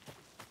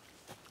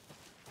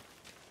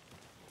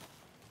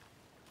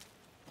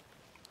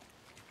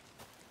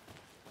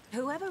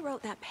 Whoever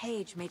wrote that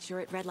page made sure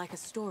it read like a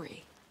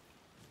story.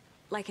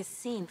 Like a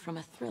scene from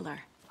a thriller.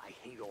 I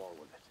hate all of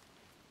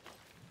it.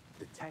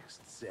 The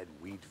text said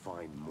we'd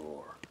find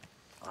more.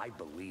 I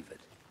believe it.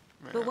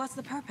 Man, But what's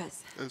the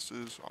purpose? this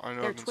is... I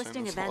know They're I've been saying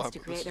twisting this a events lot, to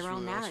but create this is their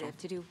own really narrative. awesome.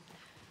 To do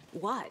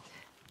what?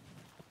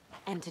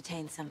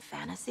 Entertain some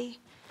fantasy?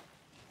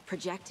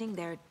 Projecting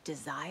their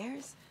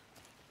desires?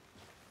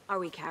 Are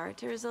we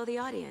characters or the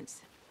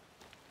audience?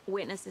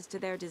 Witnesses to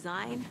their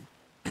design?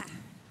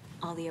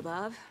 All the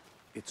above?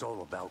 It's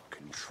all about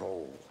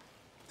control.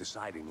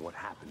 Deciding what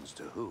happens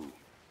to who.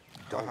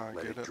 Don't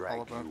let get it it? drag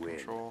All about you in.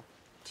 control.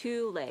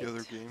 Too late. The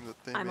other game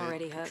that they I'm made,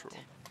 already Control. hooked.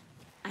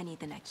 I need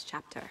the next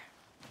chapter.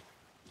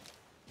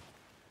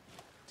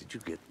 Did you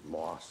get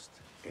lost,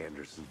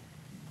 Anderson?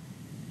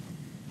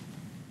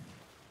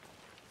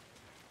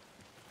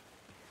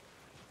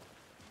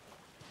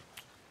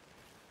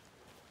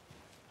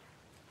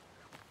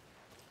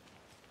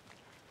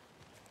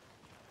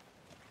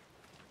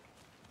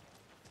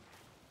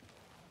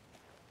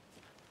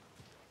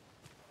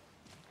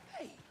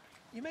 Hey,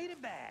 you made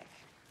it back.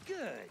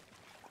 Good.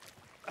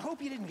 I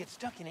hope you didn't get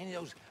stuck in any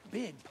of those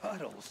big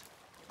puddles.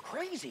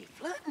 Crazy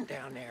flooding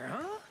down there,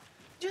 huh?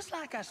 Just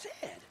like I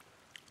said.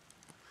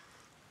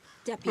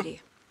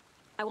 Deputy,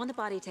 I want the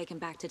body taken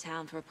back to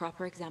town for a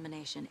proper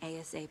examination,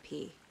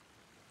 ASAP.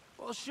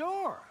 Well,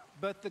 sure.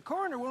 But the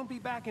coroner won't be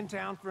back in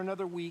town for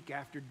another week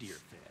after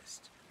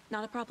Deerfest.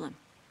 Not a problem.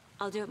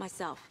 I'll do it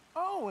myself.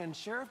 Oh, and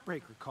Sheriff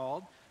Breaker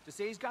called to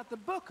say he's got the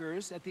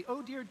Bookers at the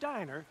Oh Deer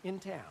Diner in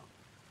town.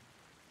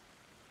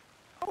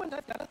 Oh, and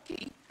I've got a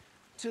key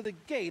to the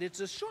gate.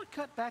 It's a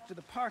shortcut back to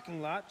the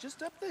parking lot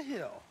just up the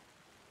hill.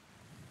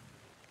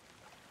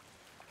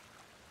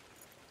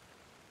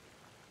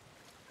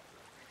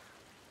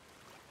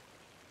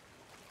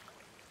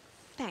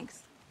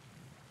 Thanks.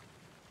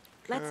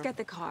 Let's Okay. get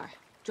the car,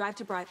 drive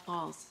to Bright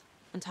Falls,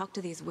 and talk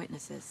to these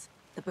witnesses,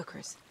 the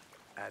Bookers.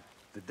 At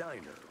the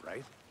diner,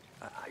 right?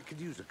 I could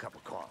use a cup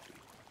of coffee.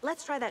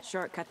 Let's try that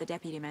shortcut the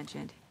deputy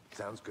mentioned.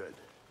 Sounds good.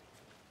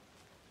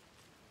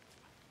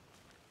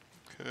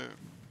 Okay.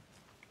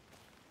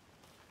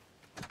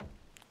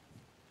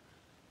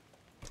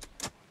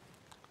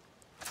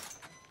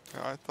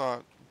 Yeah, I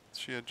thought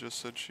she had just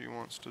said she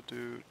wants to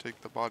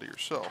take the body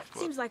herself, but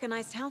Seems like a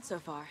nice town so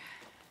far.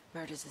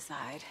 Murders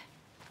aside.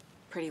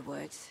 Pretty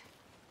woods.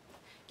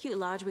 Cute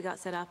lodge we got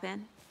set up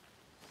in.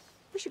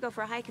 We should go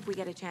for a hike if we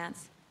get a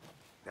chance.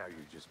 Now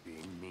you're just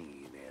being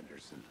mean,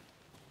 Anderson.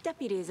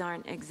 Deputies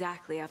aren't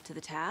exactly up to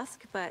the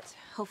task, but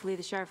hopefully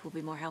the sheriff will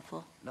be more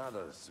helpful. Not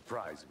a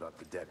surprise about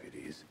the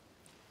deputies.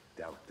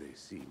 Doubt they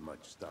see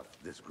much stuff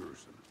this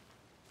gruesome.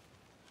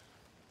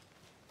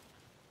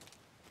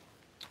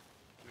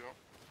 Yep.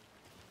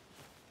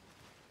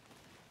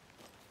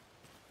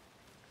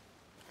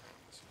 And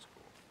this is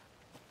cool.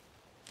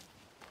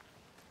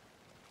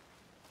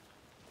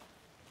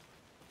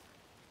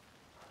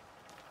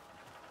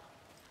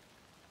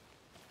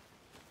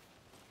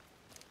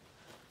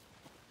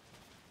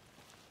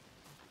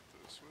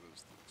 What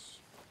is this?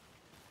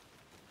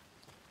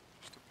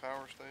 Just a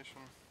power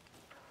station?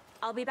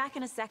 I'll be back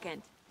in a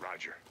second.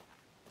 Roger.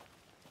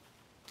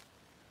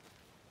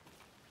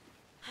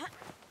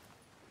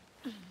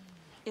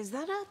 Is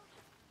that a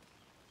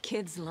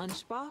kid's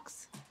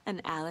lunchbox?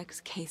 An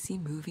Alex Casey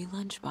movie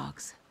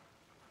lunchbox.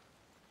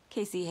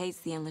 Casey hates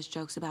the endless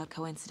jokes about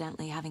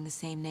coincidentally having the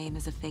same name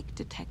as a fake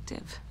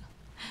detective.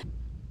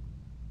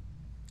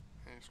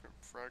 Manuscript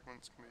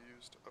fragments can be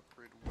used to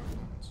upgrade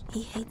weapons.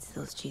 He hates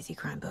those cheesy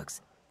crime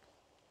books,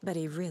 but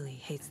he really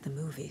hates the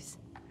movies.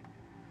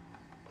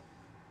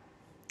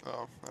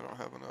 Oh, I don't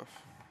have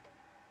enough.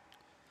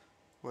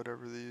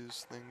 Whatever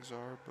these things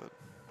are, but...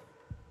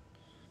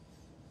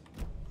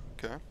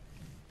 Okay.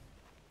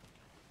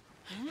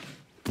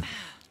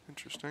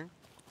 Interesting.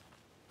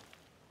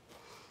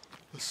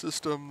 A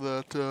system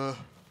that,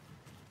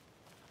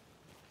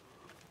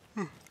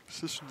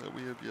 system that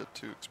we have yet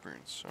to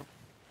experience, so...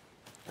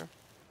 Okay.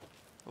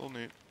 A little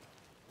neat.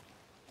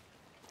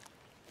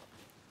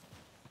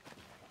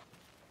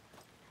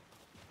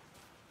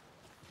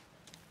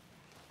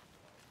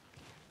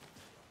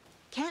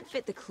 Can't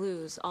fit the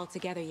clues all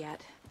together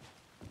yet.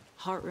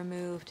 Heart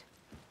removed,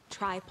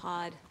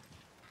 tripod,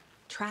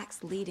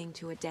 tracks leading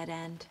to a dead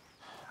end.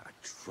 A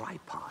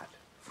tripod?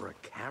 For a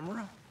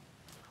camera?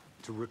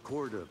 To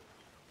record a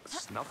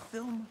snuff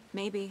film?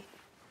 Maybe.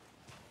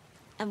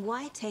 And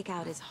why take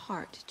out his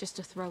heart just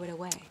to throw it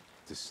away?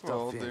 To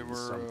stuff they in were,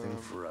 something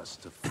for us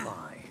to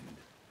find.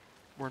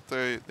 Weren't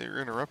they? They were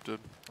interrupted.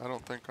 I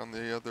don't think on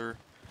the other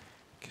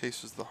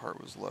cases the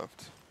heart was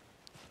left.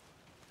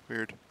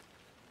 Weird.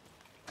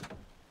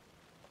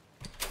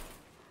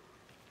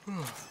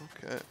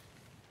 Okay.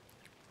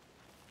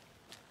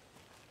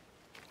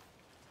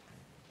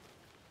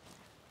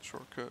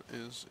 Shortcut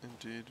is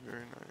indeed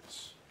very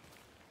nice.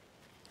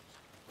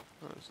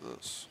 What is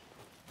this?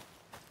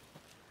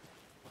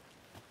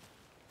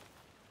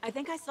 I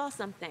think I saw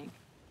something.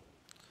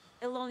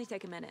 It'll only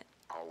take a minute.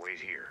 I'll wait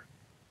here.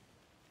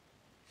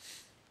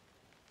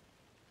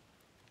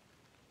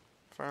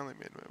 Finally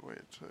made my way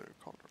to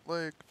Calder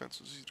Lake.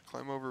 Fence is easy to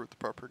climb over with the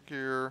proper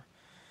gear.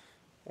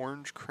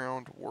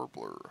 Orange-crowned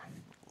warbler,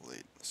 late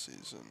in the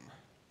season.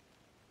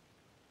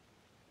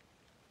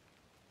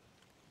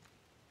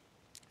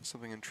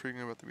 Something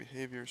intriguing about the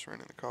behavior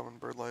surrounding the common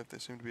bird life. They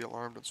seem to be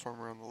alarmed and swarm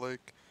around the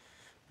lake.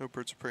 No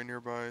birds of prey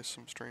nearby.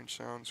 Some strange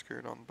sounds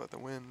carried on by the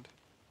wind.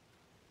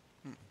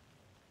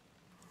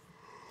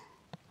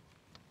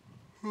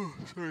 Oh,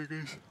 sorry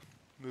guys.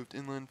 Moved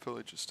inland.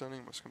 Foliage is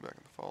stunning. Must come back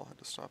in the fall. Had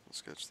to stop and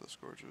sketch this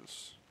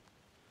gorgeous.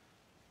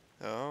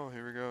 Oh,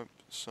 here we go.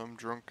 Some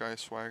drunk guy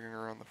swagging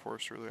around the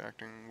forest, really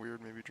acting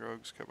weird, maybe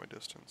drugs. Kept my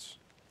distance.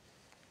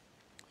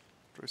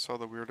 After I saw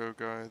the weirdo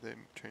guy, they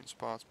changed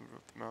spots, moved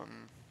up the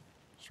mountain.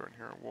 Starting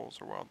hearing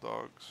wolves or wild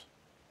dogs.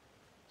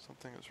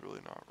 Something is really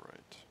not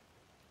right.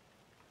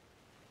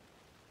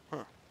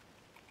 Huh.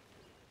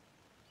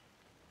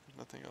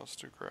 Nothing else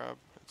to grab.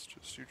 It's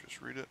just, you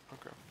just read it.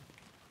 Okay.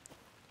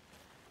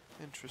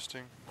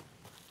 Interesting.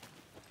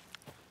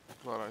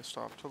 Glad I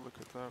stopped to look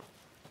at that.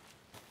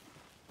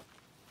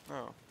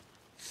 Oh.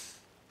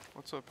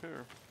 What's up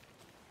here?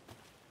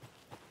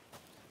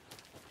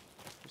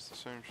 It's the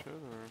same shit,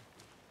 or?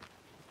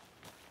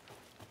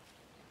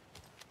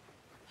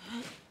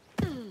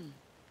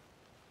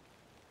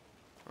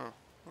 Oh,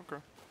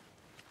 okay.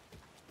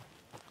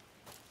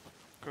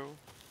 Go.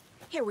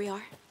 Here we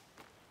are.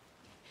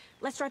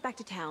 Let's drive back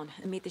to town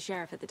and meet the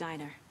sheriff at the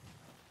diner.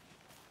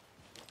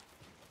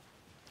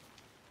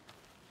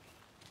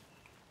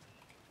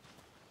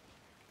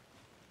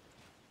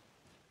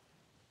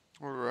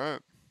 Alright.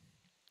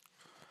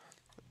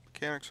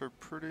 Mechanics are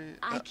pretty...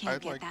 I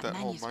can't get like that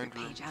whole manuscript mind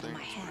room page out of thing.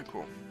 my It's pretty head.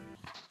 cool.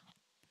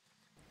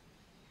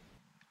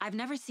 I've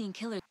never seen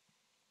killers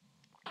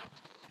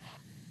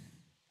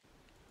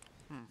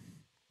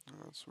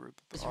That's weird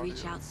that the reach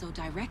audio... out so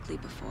directly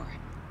before.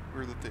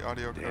 Weird that the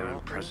audio cut Damn out.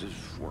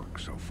 impressive work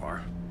so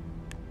far.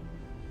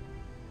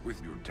 With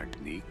your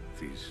technique,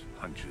 these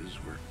hunches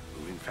were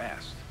moving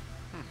fast.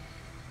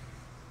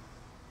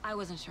 I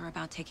wasn't sure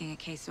about taking a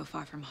case so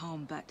far from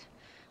home, but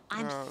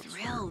I'm That's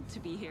thrilled to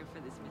be here for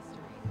this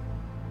mystery.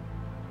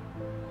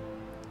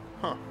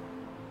 Huh.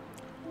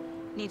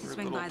 Need to Weird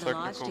swing little by the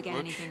lodge technical to get glitch.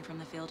 anything from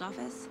the field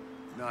office?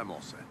 No, I'm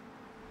all set.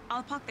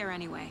 I'll park there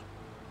anyway.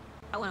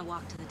 I want to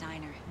walk to the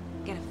diner,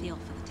 get a feel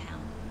for the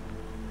town.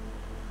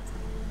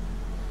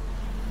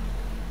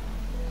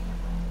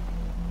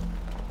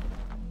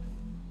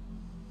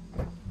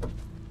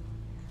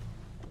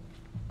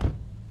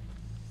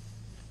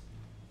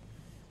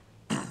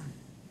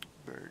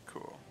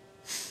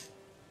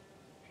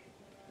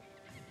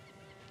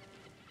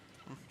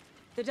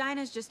 The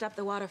diner's just up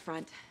the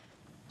waterfront.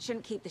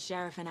 Shouldn't keep the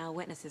sheriff and our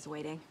witnesses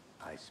waiting.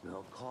 I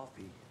smell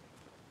coffee.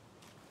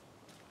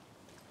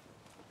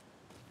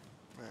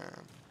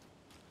 Man.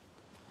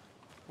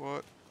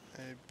 What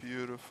a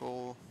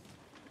beautiful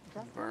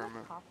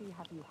environment. What coffee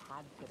have you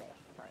had today,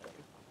 Charlie?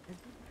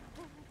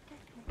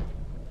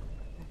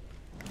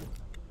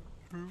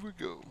 Here we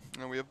go.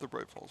 Now we have the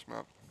Bright Falls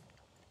map.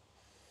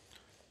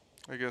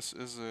 I guess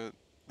this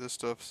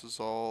stuff is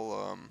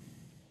all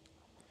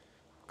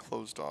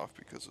closed off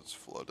because it's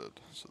flooded.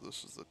 So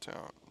this is the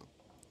town.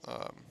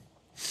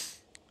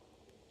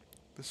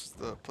 This is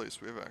the place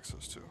we have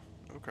access to.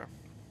 Okay.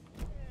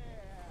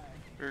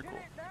 Very cool.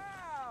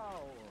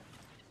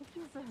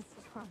 Jesus,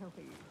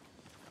 Charlie.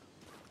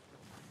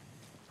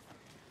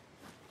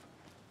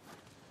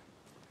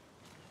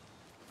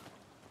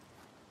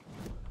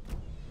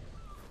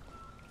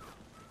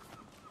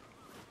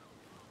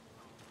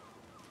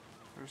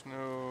 There's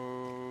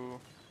no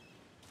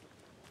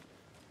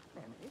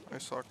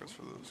ice sockets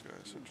for those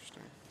guys.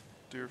 Interesting.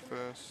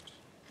 Deerfest.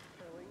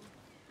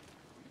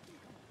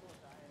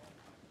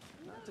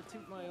 Not to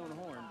toot my own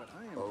horn, but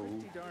I am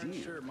pretty darn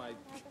sure my our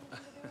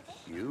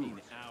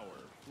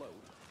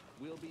float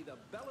will be the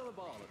belle of the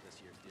ball at this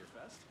year's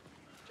Deerfest.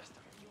 Just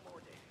a few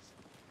more days.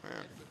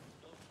 Man.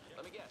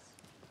 Let me guess.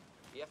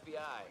 The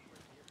FBI.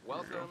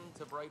 Welcome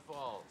to Bright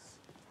Falls.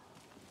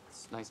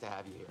 It's nice to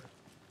have you here.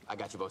 I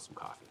got you both some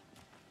coffee.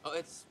 Oh,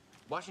 it's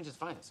Washington's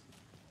finest.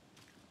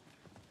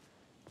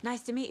 Nice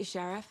to meet you,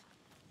 Sheriff.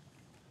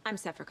 I'm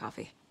set for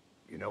coffee.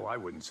 You know, I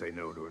wouldn't say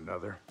no to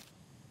another.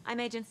 I'm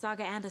Agent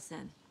Saga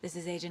Anderson. This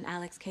is Agent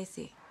Alex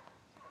Casey.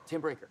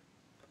 Tim Breaker.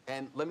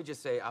 And let me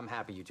just say, I'm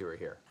happy you two are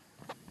here.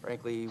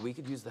 Frankly, we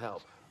could use the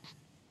help.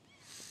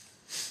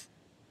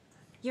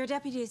 Your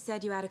deputies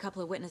said you had a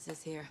couple of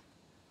witnesses here.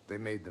 They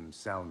made them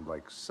sound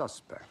like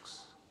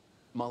suspects.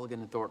 Mulligan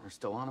and Thornton are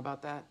still on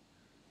about that?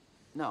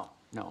 No,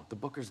 the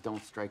Bookers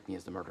don't strike me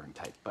as the murdering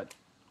type, but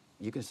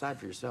you can decide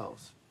for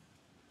yourselves.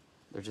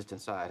 They're just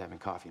inside having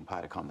coffee and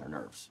pie to calm their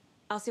nerves.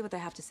 I'll see what they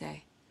have to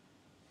say.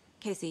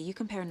 Casey, you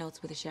compare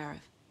notes with the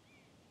sheriff.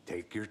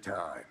 Take your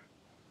time.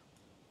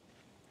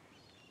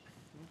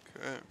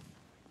 Okay.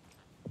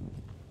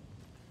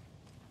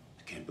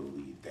 I can't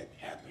believe that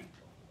happened.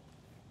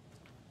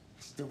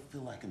 I still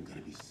feel like I'm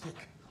gonna be sick.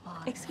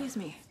 Excuse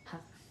me.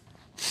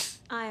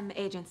 I'm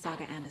Agent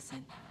Saga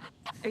Anderson.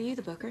 Are you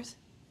the Bookers?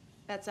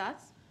 That's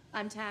us.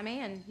 I'm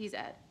Tammy, and he's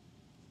Ed.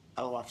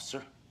 Hello,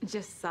 officer.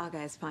 Just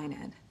Saga is fine,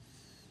 Ed.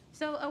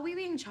 So, are we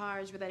being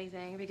charged with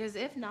anything? Because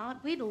if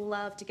not, we'd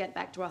love to get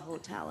back to our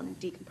hotel and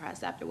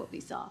decompress after what we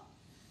saw.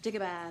 Take a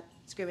bath,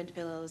 scream into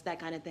pillows, that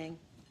kind of thing.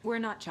 We're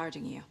not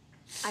charging you.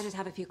 I just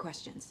have a few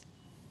questions.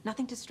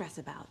 Nothing to stress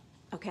about,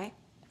 okay?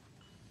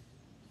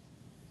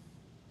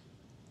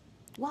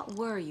 What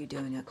were you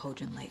doing at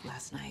Cauldron Lake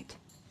last night?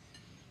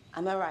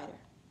 I'm a writer.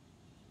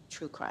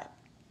 True crime.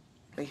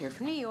 We're here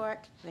from New York,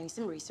 doing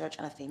some research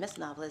on a famous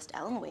novelist,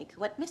 Alan Wake,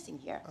 who went missing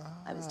here.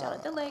 I was down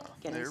at the lake,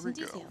 getting some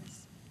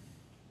details.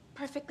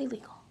 Perfectly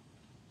legal.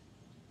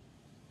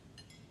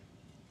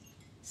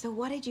 So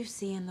what did you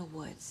see in the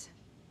woods?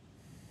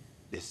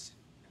 This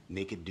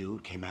naked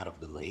dude came out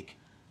of the lake,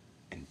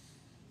 and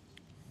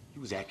he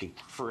was acting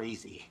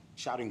crazy,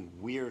 shouting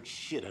weird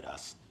shit at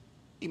us.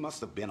 He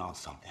must have been on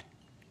something.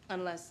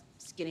 Unless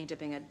skinny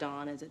dipping at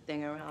dawn is a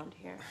thing around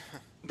here.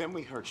 Then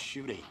we heard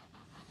shooting.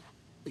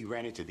 We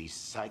ran into these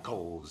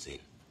psychos in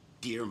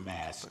deer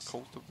masks. The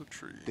cult of the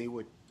tree. They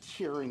were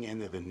tearing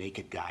into the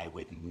naked guy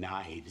with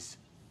knives,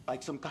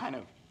 like some kind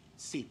of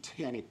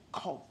satanic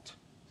cult.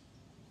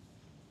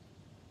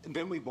 And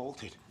then we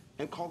bolted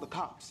and called the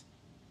cops.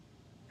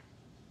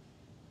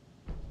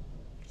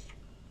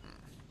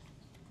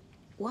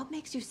 What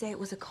makes you say it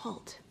was a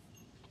cult?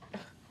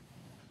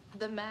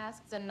 The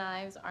masks and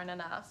knives aren't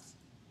enough.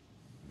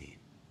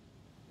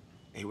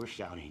 They were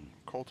shouting,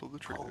 "Cult of the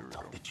tree." Cult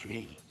of the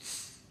tree.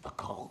 The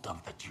cult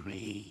of the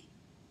tree.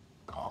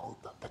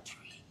 Cult of the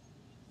tree.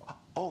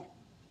 Oh,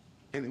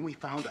 and then we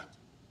found out.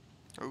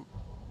 Oh.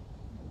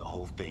 The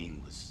whole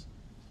thing was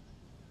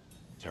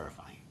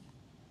terrifying.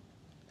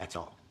 That's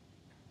all.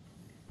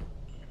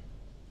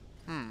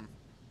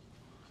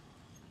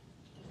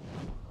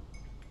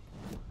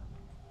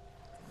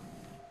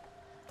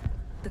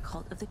 The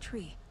cult of the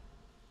tree.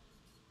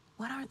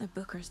 What are the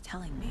Bookers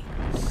telling me?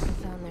 I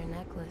found their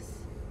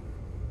necklace.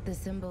 The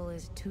symbol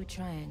is 2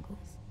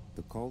 triangles.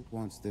 The cult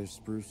wants their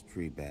spruce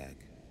tree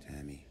back,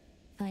 Tammy.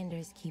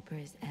 Finders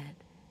keepers,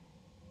 Ed.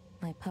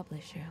 My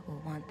publisher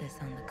will want this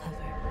on the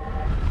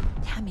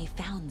cover. Tammy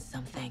found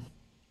something.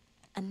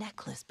 A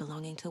necklace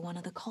belonging to one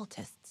of the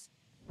cultists.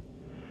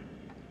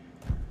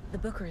 The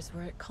Bookers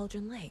were at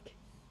Cauldron Lake.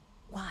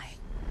 Why?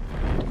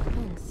 The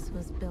fence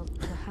was built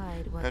to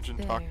hide what's Imagine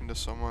there. talking to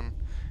someone,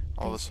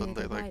 all of a sudden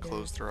say they the like writer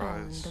close their fell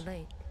in eyes the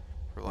lake.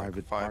 for like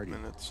Private 5 party.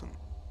 minutes and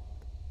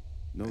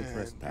No you're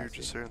trespassing.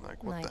 just saying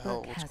like, what My the hell,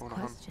 book what's has going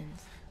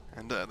questions.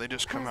 on? And they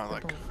just come Pass out the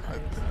like, bolt I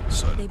cutters.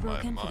 decided They in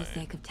broke my in for the mind.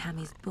 sake of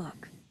Tammy's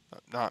book.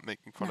 Not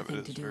making fun Nothing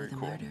of it to is do very with the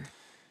cool. murder.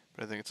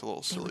 But I think it's a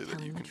little They were silly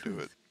that you telling can the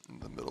do it truth. in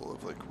the middle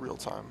of like real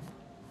time.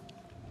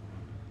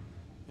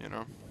 you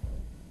know.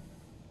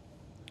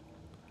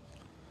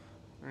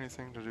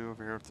 Anything to do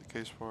over here with the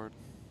case board?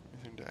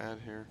 Anything to add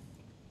here?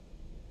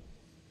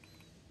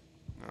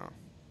 No.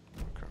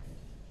 Okay.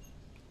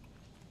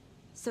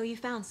 So you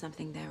found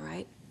something there,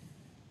 right?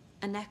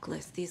 A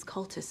necklace these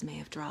cultists may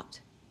have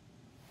dropped.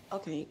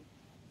 Okay.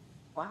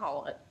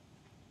 Wow.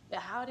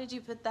 How did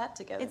you put that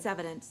together? It's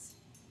evidence.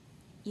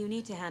 You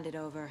need to hand it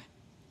over.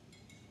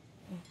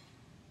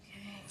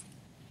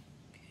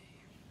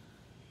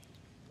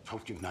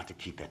 Told you not to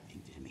keep that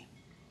thing to me.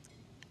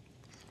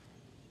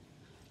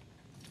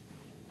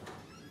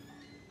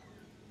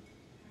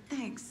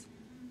 Thanks.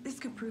 This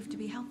could prove to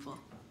be helpful.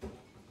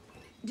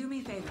 Do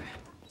me a favor.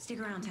 Stick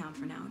around town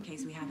for now in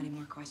case we have any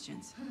more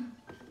questions.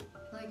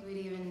 Like we'd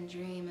even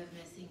dream of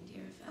missing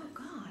Deerfest. Oh,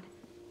 God.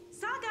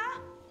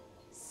 Saga!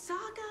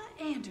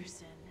 Saga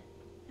Anderson.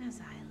 As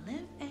I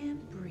live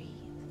and breathe.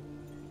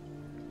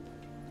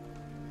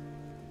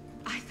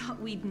 I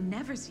thought we'd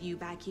never see you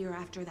back here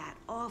after that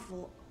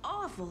awful,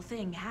 awful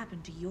thing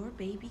happened to your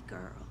baby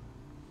girl.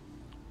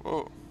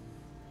 Whoa.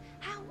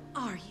 How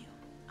are you?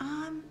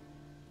 I'm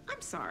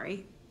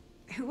sorry.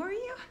 Who are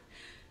you?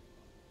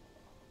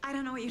 I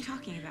don't know what you're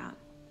talking about.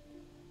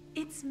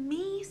 It's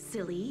me,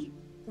 silly.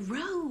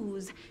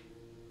 Rose.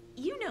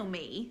 You know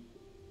me.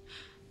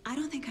 I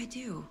don't think I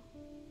do.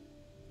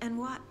 And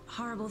what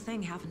horrible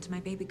thing happened to my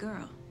baby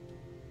girl?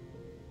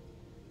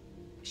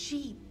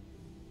 She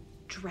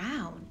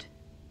drowned.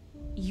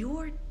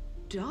 Your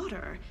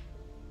daughter.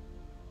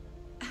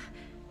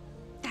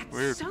 That's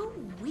weird. So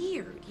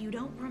weird you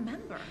don't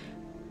remember.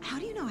 How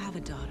do you know I have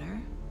a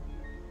daughter?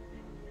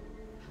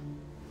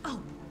 Oh,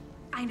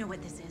 I know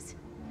what this is.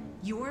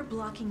 You're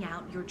blocking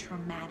out your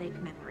traumatic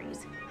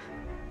memories.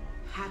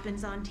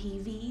 Happens on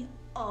TV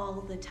all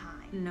the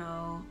time.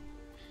 No.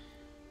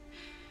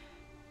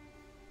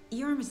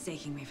 You're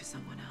mistaking me for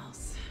someone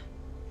else.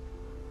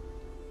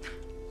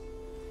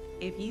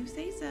 If you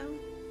say so.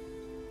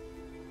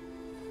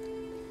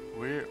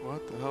 Weird.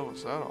 What the hell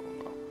was that all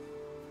about?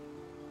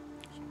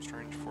 Some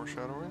strange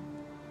foreshadowing?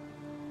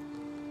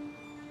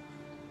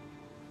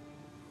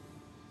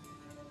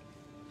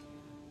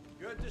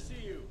 Good to see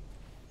you.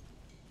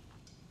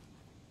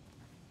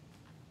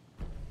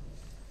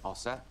 All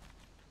set?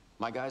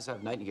 My guys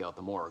have Nightingale at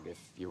the morgue if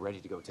you're ready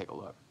to go take a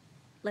look.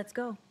 Let's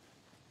go.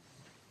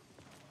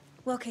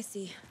 Well,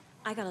 Casey,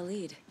 I got a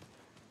lead.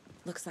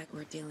 Looks like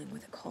we're dealing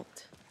with a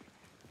cult.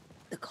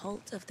 The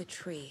cult of the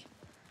tree.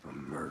 A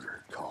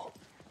murder cult.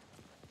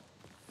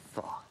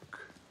 Fuck.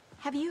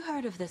 Have you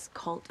heard of this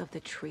cult of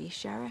the tree,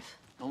 Sheriff?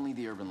 Only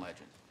the urban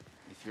legend.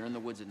 If you're in the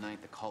woods at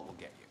night, the cult will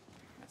get you.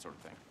 That sort of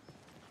thing.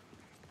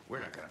 We're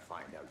not gonna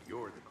find out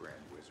you're the Grand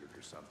Wizard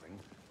or something,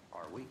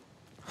 are we?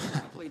 I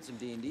played some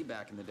D&D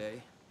back in the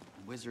day.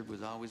 Wizard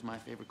was always my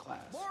favorite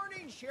class.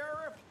 Morning,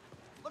 Sheriff.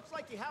 Looks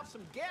like you have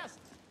some guests.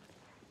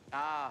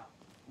 Ah,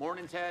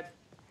 morning, Ted.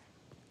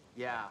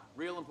 Yeah,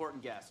 real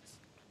important guests.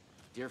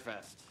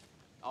 Deerfest.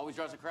 Always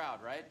draws a crowd,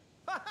 right?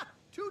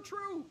 Too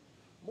true.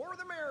 More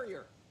the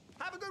merrier.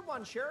 Have a good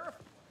one, Sheriff.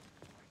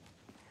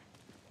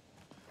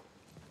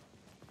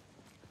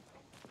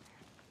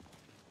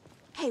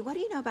 Hey, what do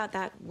you know about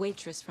that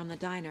waitress from the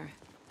diner?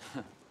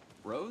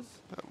 Rose?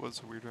 That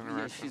was a weird Yeah,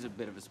 interaction. she's a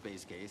bit of a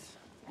space case.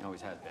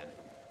 Always has been.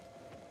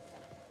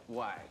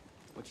 Why?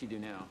 What'd she do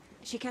now?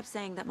 She kept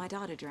saying that my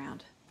daughter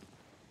drowned.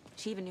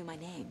 She even knew my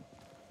name.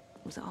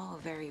 It was all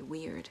very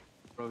weird.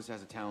 Rose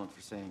has a talent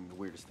for saying the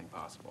weirdest thing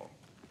possible.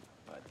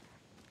 But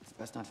it's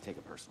best not to take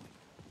it personally.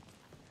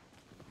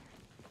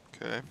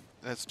 Okay,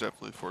 that's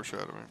definitely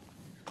foreshadowing.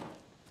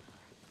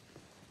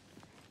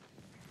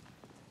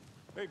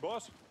 Hey,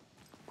 boss.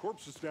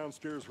 Corpse is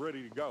downstairs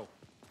ready to go.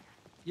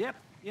 Yep,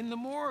 in the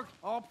morgue,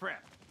 all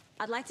prepped.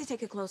 I'd like to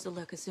take a closer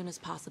look as soon as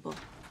possible.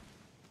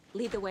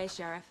 Lead the way,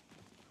 Sheriff.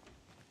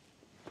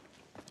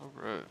 All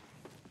right.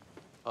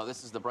 Oh,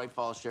 this is the Bright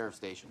Falls Sheriff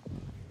Station.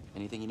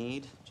 Anything you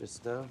need,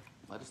 just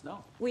let us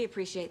know. We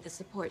appreciate the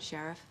support,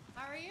 Sheriff.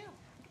 How are you?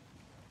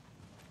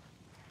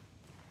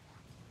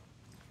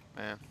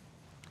 Man.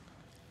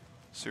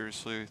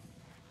 Seriously,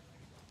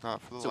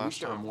 not for the So we last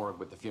share a time. morgue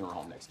with the funeral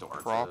home next door.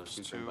 Props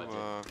so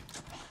to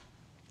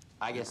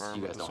I guess you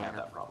environment guys don't have designer.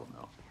 that problem,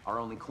 though. Our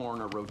only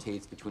coroner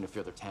rotates between a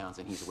few other towns,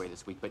 and he's away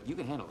this week. But you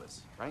can handle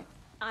this, right?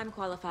 I'm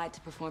qualified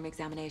to perform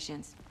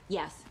examinations.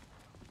 Yes.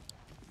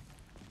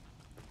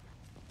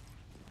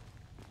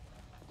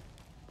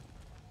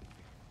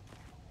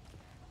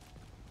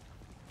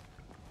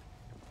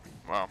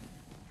 Wow.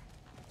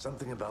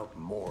 Something about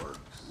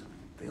morgues.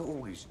 They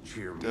always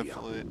cheer me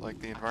Definitely, up. like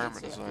the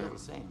environment say I feel design. the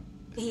same.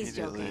 He's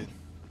immediately joking.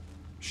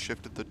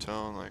 shifted the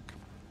tone, like,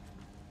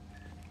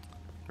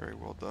 very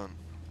well done.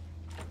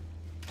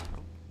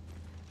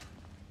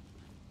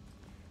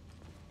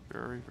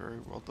 Very, very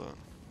well done.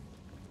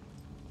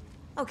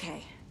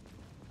 Okay.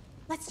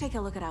 Let's take a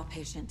look at our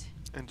patient.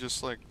 And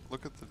just like,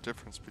 look at the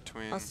difference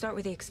between I'll start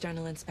with the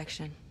external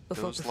inspection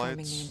before those performing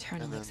lights the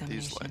internal and then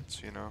examination. these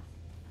lights, you know?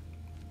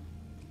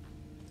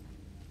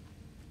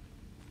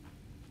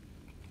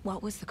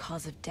 What was the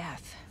cause of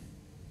death?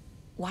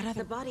 What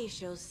other... The body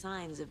shows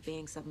signs of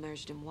being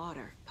submerged in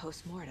water,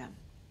 post-mortem.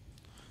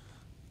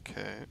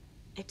 Okay.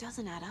 It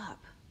doesn't add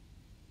up.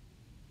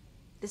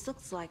 This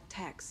looks like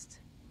text.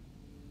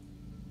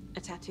 A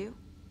tattoo?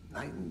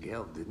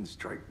 Nightingale didn't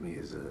strike me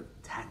as a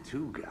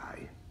tattoo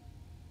guy.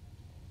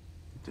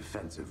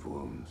 Defensive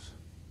wounds.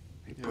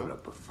 He put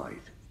up a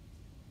fight.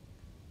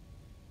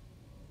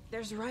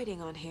 There's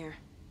writing on here.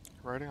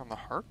 Writing on the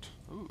heart?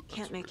 Ooh,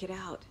 Can't make it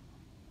out.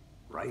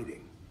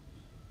 Writing?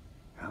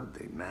 How'd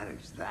they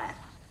manage that?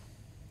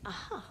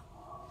 Uh-huh.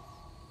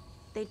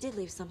 They did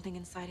leave something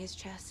inside his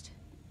chest.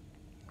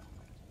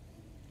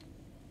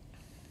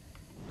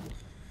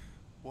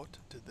 What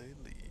did they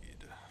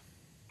lead?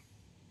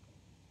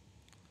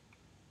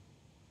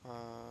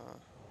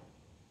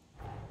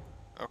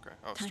 Okay.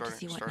 Oh, Time to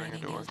see what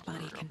Nightingale's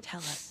body can tell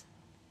us.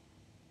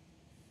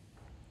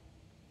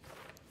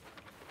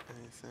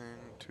 Anything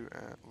to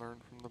add?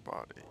 Learn from the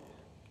body.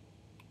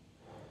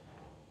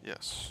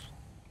 Yes.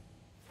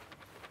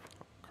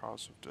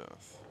 Cause of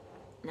death.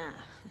 Nah.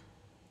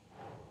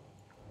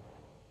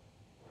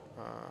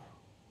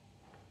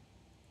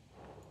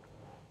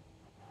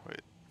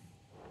 Wait.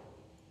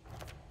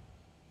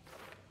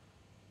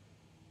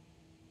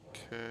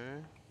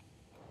 Okay.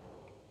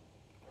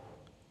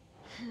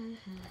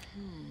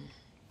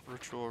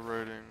 Ritual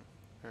writing,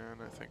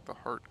 and I think the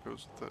heart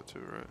goes with that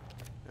too, right?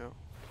 Yep.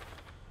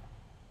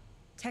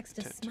 Text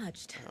is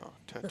smudged. No,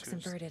 Looks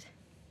tattoos. inverted.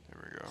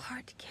 There we go.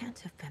 Heart can't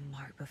have been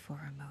marked before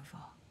removal.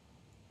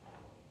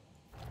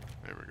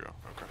 There we go.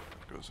 Okay,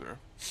 it goes there.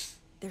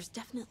 There's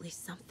definitely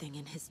something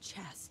in his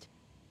chest.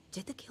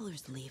 Did the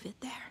killers leave it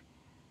there?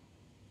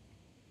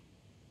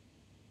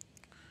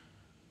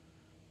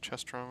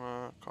 Chest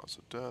trauma, cause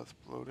of death,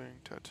 bloating,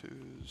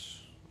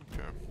 tattoos.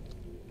 Okay.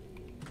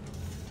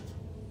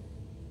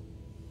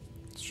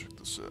 Let's check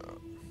this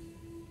out.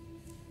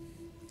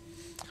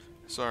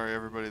 Sorry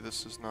everybody,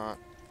 this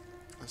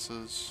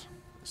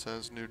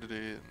has nudity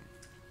and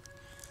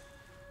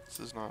this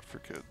is not for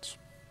kids.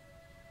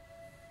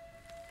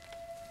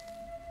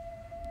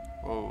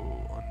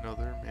 Whoa,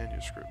 another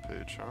manuscript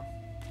page, huh?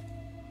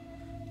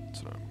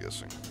 That's what I'm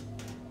guessing.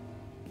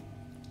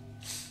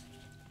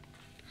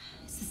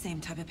 It's the same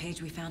type of page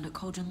we found at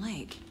Cauldron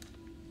Lake.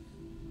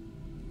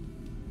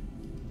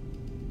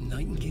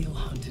 Nightingale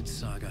hunted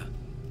Saga.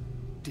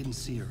 Didn't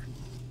see her.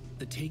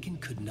 The Taken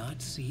could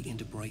not see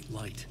into bright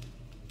light.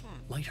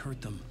 Light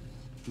hurt them,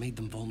 made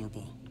them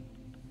vulnerable.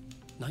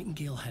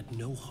 Nightingale had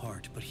no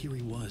heart, but here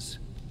he was,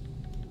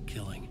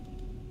 killing.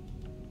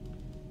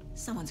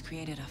 Someone's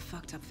created a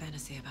fucked up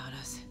fantasy about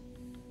us.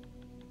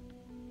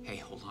 Hey,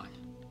 hold on.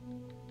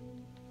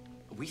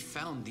 We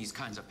found these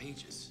kinds of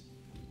pages.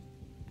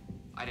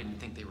 I didn't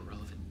think they were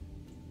relevant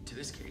to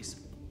this case.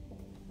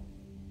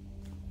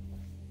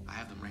 I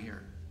have them right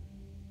here.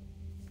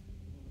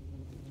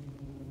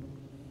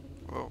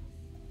 Whoa.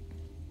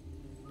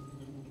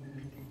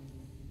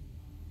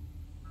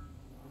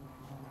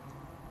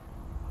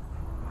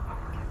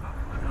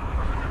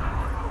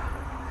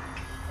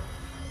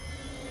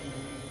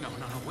 No,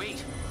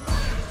 wait.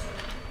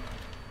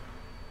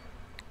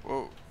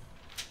 Whoa.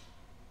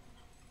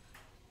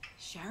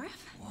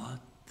 Sheriff? What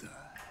the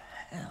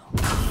hell?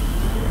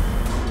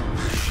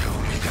 Show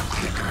me the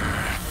clicker.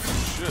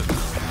 Shit.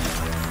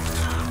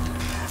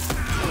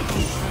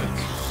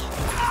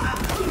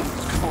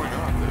 What's going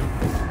on, dude?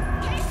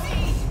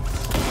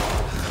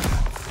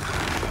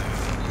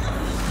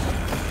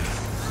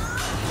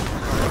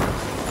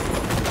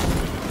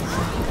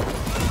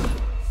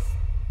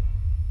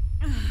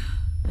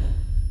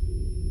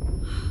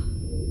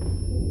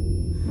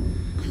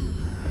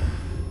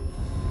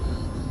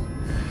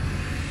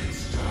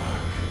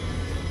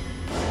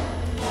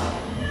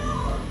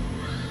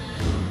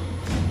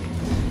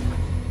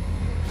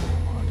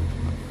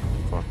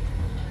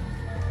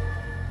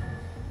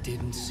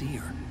 Didn't see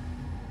her.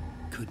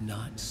 Could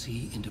not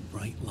see into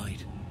bright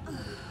light.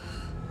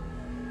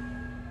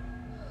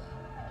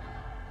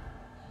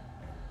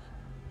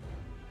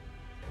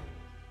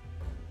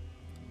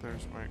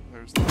 There's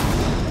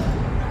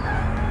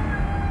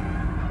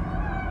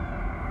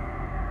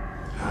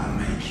I'll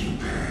make you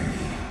pay.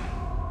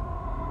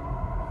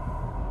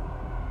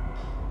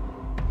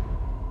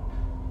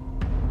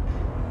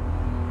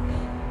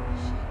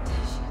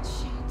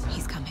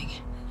 He's coming.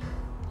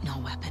 No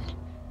weapon.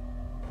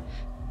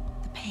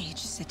 The page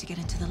is set to get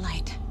into the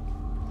light.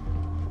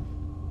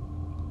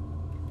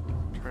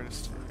 Try to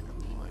stay in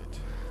the light.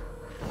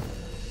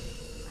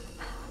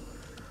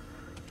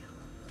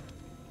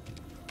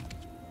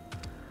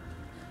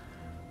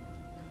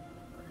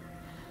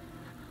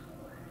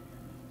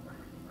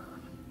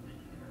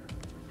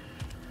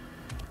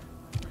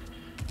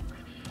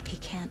 He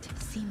can't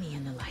see me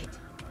in the light.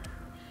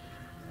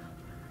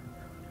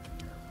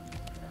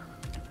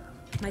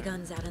 My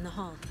gun's out in the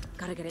hall.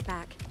 Gotta get it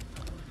back.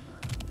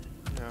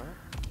 Yeah.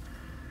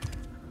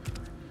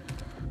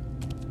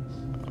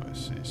 Oh, I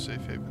see.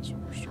 Safe havens will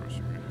restore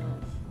your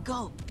health.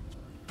 Go!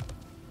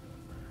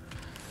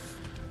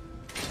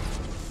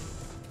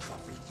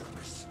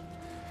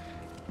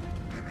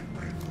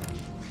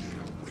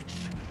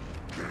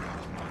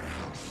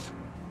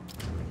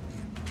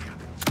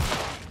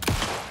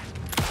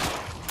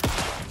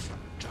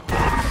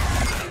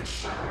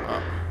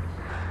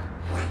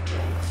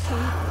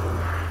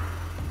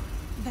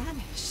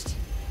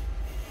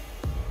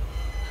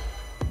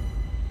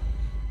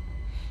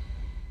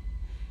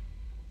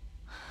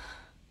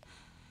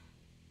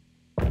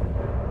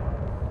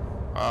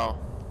 Wow.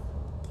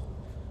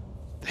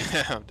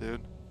 Damn,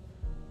 dude.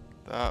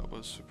 That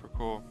was super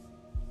cool.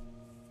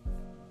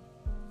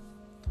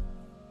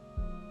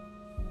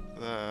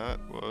 That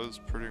was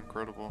pretty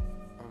incredible.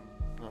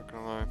 I'm not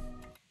gonna lie.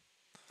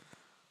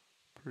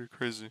 Pretty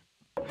crazy.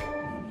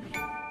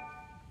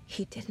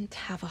 He didn't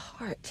have a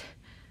heart,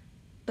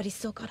 but he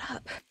still got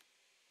up.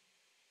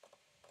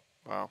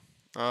 Wow.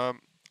 I'm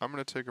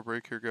gonna take a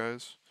break here,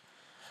 guys.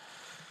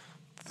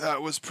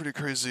 That was pretty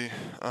crazy.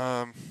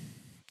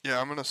 Yeah,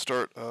 I'm gonna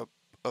start a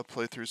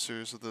playthrough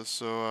series of this.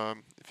 So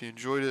if you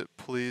enjoyed it,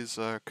 please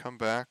come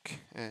back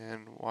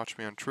and watch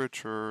me on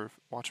Twitch or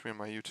watch me on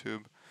my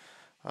YouTube.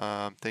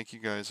 Thank you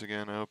guys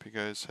again. I hope you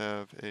guys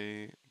have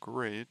a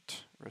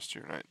great rest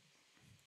of your night.